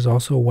back here, is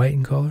also white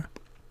in color.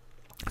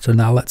 So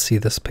now let's see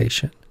this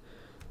patient.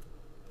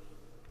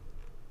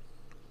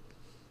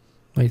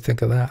 What do you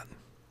think of that?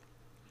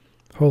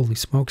 Holy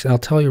smokes. I'll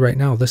tell you right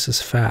now, this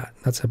is fat.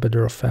 That's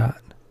epidural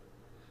fat.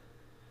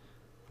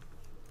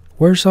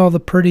 Where's all the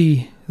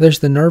pretty... There's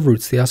the nerve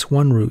roots, the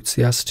S1 roots,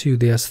 the S2,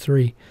 the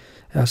S3,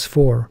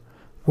 S4.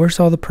 Where's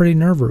all the pretty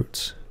nerve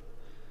roots?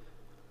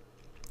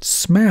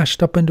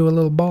 Smashed up into a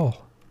little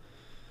ball.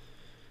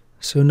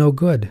 So no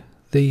good.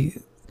 The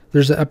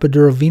There's an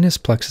epidural venous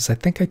plexus. I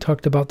think I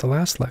talked about the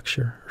last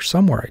lecture, or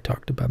somewhere I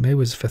talked about. Maybe it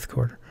was fifth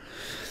quarter.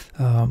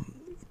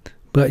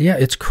 But yeah,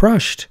 it's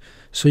crushed.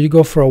 So you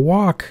go for a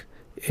walk,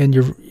 and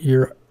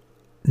your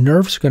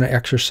nerves are going to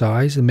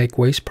exercise and make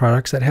waste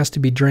products that has to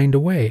be drained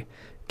away.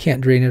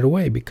 Can't drain it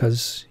away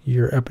because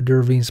your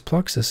epidural venous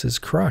plexus is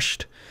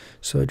crushed.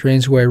 So it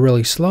drains away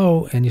really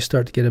slow, and you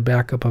start to get a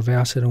backup of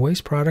acid and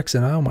waste products,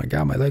 and oh my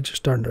God, my legs are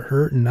starting to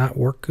hurt and not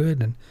work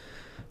good. And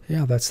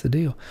yeah, that's the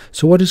deal.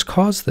 So what has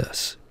caused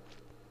this?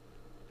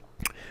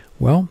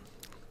 Well,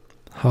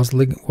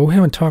 we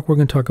haven't talked. We're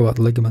going to talk about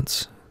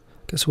ligaments.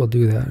 Guess we'll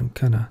do that. I'm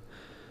kind of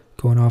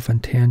going off on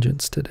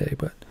tangents today,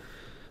 but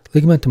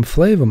ligamentum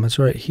flavum is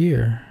right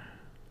here,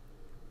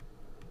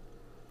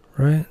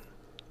 right?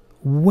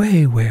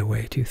 Way, way,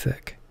 way too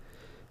thick,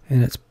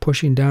 and it's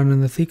pushing down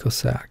in the thecal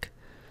sac.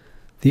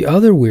 The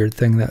other weird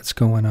thing that's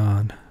going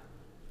on.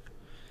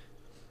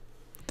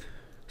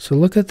 So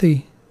look at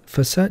the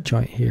facet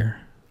joint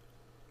here,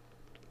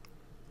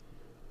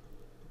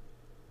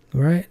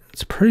 right?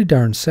 It's pretty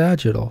darn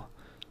sagittal,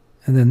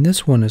 and then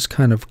this one is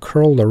kind of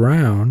curled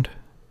around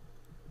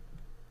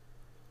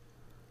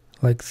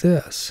like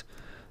this.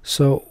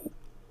 So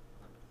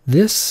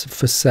this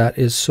facet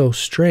is so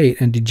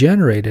straight and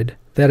degenerated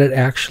that it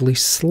actually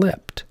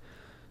slipped.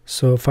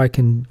 So if I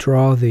can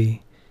draw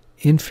the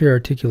inferior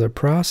articular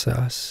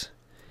process,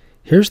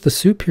 here's the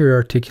superior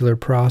articular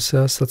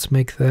process. Let's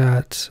make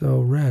that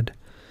red.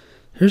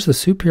 Here's the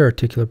superior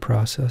articular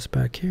process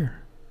back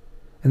here,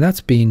 and that's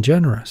being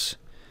generous.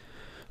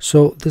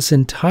 So this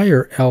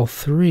entire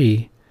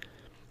L3,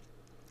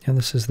 and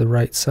this is the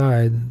right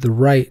side, the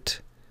right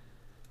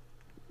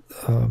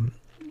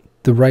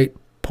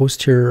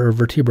posterior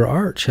vertebral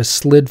arch has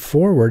slid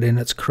forward, and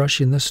it's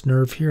crushing this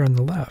nerve here on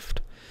the left.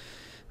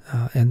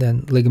 And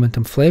then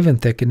ligamentum flavum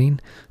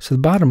thickening. So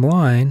the bottom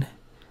line,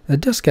 the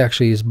disc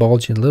actually is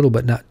bulging a little,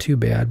 but not too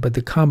bad. But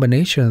the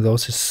combination of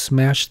those has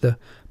smashed the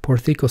poor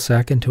thecal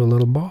sac into a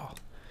little ball.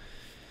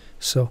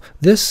 So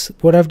this,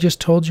 what I've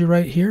just told you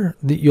right here,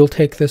 you'll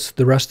take this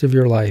the rest of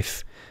your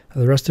life.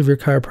 The rest of your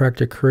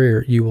chiropractic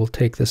career, you will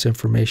take this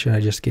information I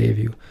just gave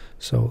you.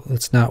 So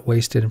it's not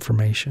wasted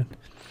information.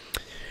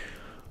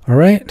 All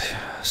right.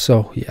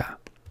 So yeah.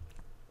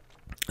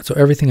 So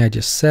everything I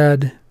just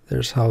said,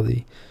 there's how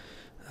the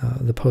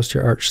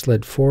posterior arch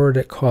slid forward.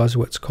 It caused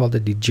what's called a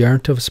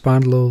degenerative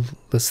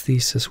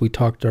spondylolisthesis. We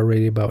talked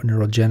already about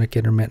neurogenic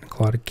intermittent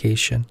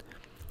claudication.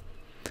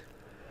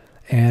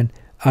 And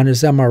on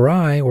his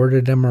MRI,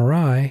 ordered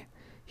MRI,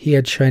 he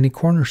had shiny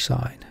corner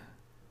sign.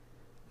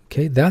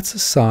 Okay, that's a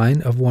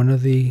sign of one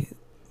of the,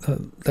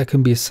 that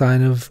can be a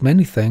sign of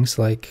many things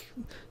like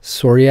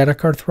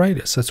psoriatic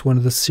arthritis. That's one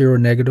of the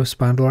seronegative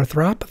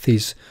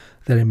spondyloarthropathies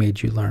that I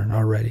made you learn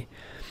already.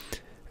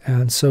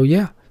 And so,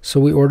 yeah,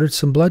 so we ordered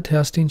some blood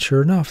testing.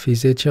 Sure enough,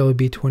 he's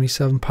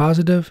HLA-B27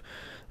 positive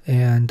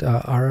and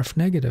RF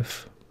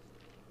negative,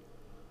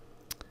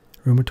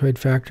 rheumatoid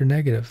factor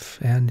negative.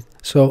 And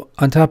so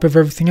on top of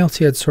everything else,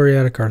 he had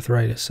psoriatic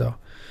arthritis. So,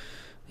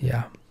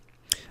 yeah.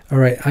 All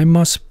right, that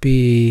must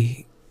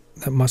be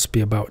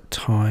about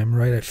time,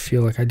 right? I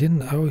feel like I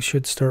always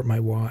should start my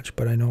watch,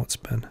 but I know it's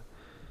been.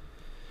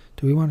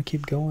 Do we want to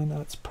keep going?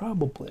 That's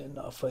probably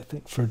enough, I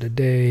think, for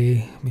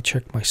today. Let me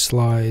check my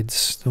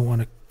slides. Don't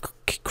want to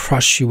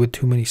crush you with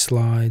too many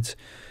slides.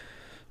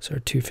 So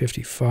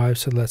 255,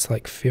 so that's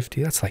like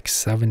 50. That's like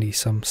 70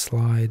 some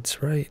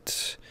slides,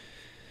 right?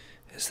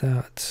 Is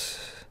that...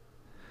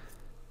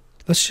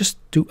 Let's just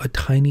do a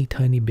tiny,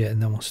 tiny bit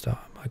and then we'll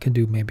stop. I can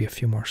do maybe a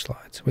few more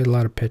slides. We had a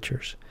lot of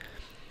pictures.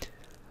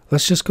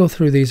 Let's just go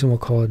through these and we'll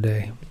call it a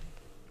day.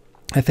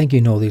 I think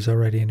you know these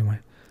already anyway.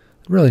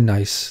 Really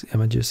nice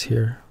images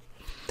here.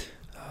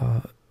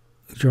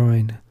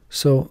 Drawing.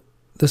 So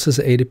this is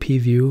an A to P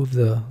view of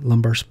the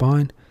lumbar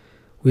spine.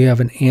 We have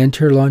an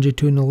anterior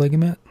longitudinal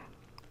ligament.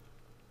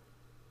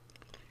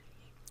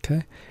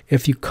 Okay.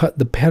 If you cut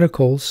the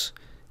pedicles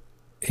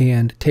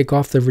and take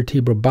off the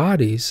vertebral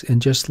bodies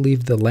and just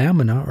leave the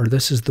lamina, or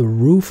this is the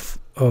roof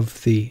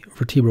of the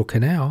vertebral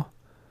canal,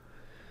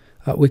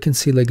 we can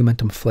see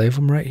ligamentum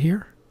flavum right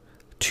here.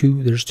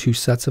 There's two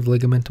sets of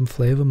ligamentum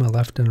flavum, a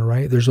left and a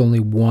right. There's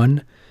only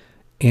one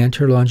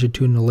anterior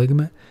longitudinal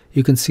ligament.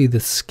 You can see the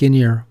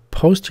skinnier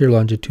posterior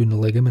longitudinal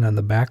ligament on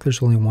the back.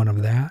 There's only one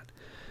of that.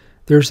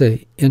 There's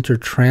a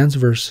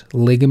intertransverse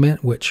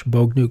ligament, which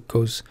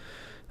Bognuk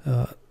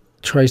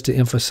tries to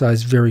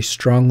emphasize very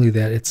strongly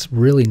that it's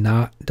really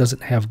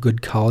doesn't have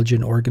good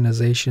collagen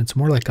organization. It's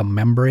more like a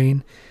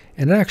membrane,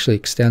 and it actually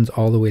extends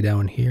all the way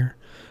down here.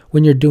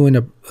 When you're doing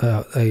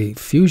a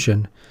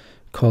fusion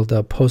called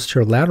a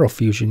posterior lateral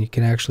fusion, you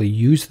can actually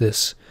use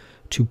this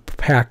to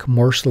pack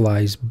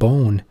morselized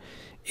bone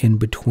in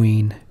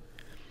between.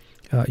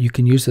 You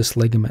can use this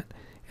ligament,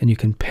 and you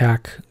can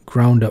pack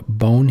ground up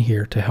bone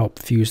here to help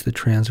fuse the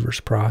transverse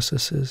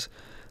processes.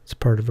 It's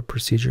part of a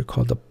procedure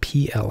called a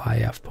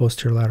PLIF,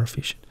 posterior lateral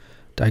fusion.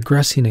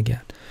 Digressing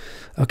again.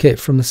 Okay,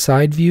 from the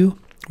side view,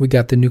 we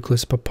got the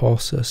nucleus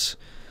pulposus,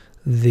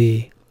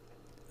 the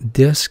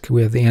disc,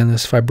 we have the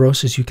annulus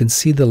fibrosus. You can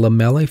see the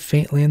lamellae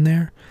faintly in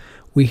there.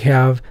 we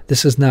have,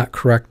 this is not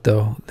correct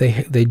though.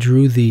 They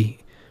drew the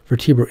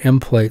vertebral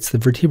end plates. The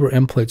vertebral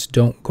end plates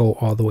don't go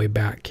all the way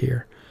back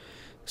here.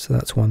 So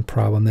that's one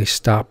problem. They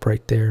stop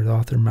right there. The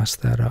author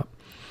messed that up.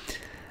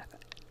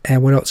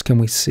 And what else can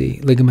we see?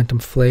 Ligamentum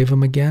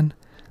flavum again.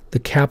 The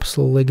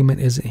capsular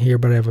ligament isn't here,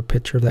 but I have a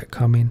picture of that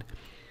coming.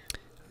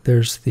 There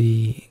is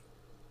the,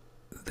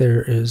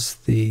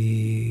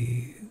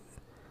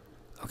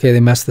 okay, they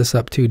messed this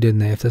up too, didn't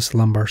they? If this is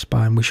lumbar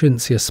spine, we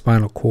shouldn't see a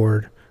spinal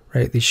cord,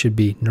 right? These should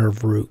be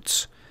nerve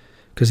roots,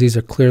 because these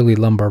are clearly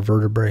lumbar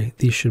vertebrae.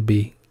 These should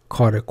be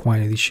cauda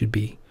equina. These should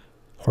be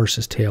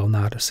horse's tail,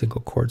 not a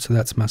single cord. So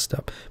that's messed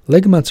up.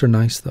 Ligaments are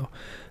nice though.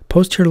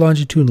 Posterior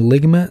longitudinal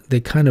ligament, they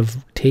kind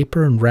of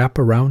taper and wrap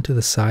around to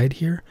the side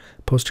here,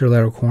 posterior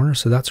lateral corner,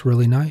 so that's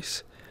really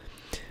nice.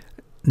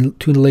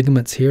 Two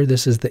ligaments here.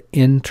 This is the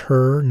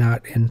inter,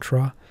 not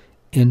intra,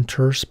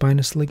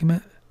 interspinous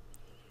ligament.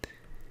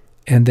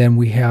 And then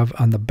we have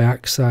on the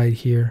back side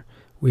here,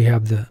 we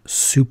have the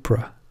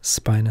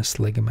supraspinous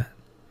ligament.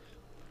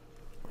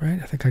 Right?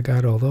 I think I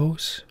got all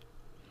those.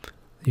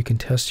 You can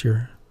test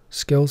your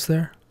skills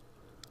there.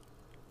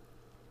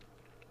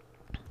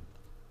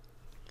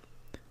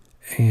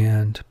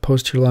 And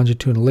posterior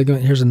longitudinal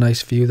ligament. Here's a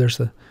nice view. There's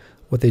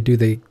what they do.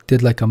 They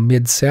did like a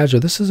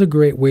mid-sagittal. This is a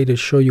great way to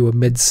show you a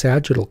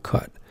mid-sagittal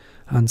cut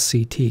on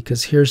CT,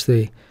 because here's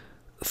the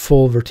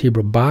full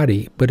vertebral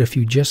body, but if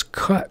you just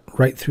cut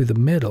right through the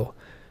middle,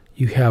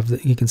 you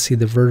can see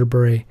the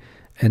vertebrae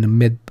and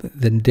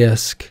the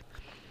disc,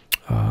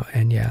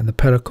 and yeah, the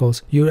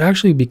pedicles. You'd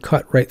actually be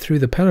cut right through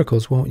the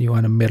pedicles, won't you,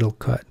 on a middle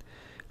cut?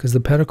 Because the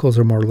pedicles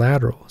are more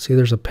lateral. See,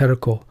 there's a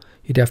pedicle.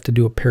 You'd have to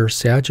do a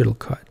parasagittal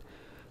cut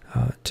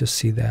to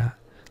see that.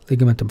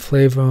 Ligamentum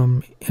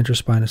flavum,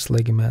 interspinous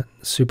ligament,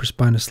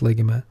 supraspinous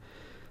ligament,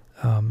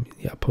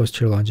 yeah,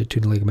 posterior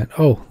longitudinal ligament.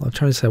 Oh, I'm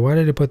trying to say, why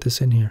did I put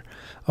this in here?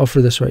 Oh,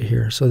 for this right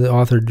here. So the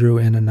author drew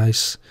in a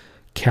nice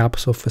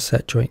capsule,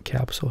 facet joint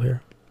capsule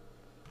here.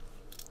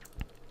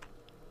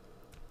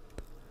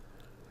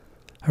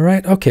 All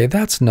right, okay,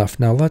 that's enough.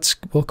 Now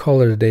we'll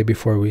call it a day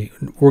before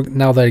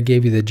now that I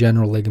gave you the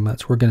general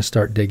ligaments, we're going to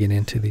start digging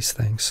into these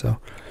things. So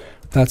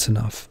that's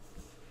enough.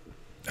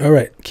 All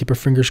right, keep our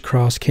fingers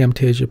crossed.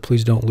 Camtasia,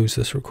 please don't lose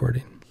this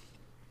recording.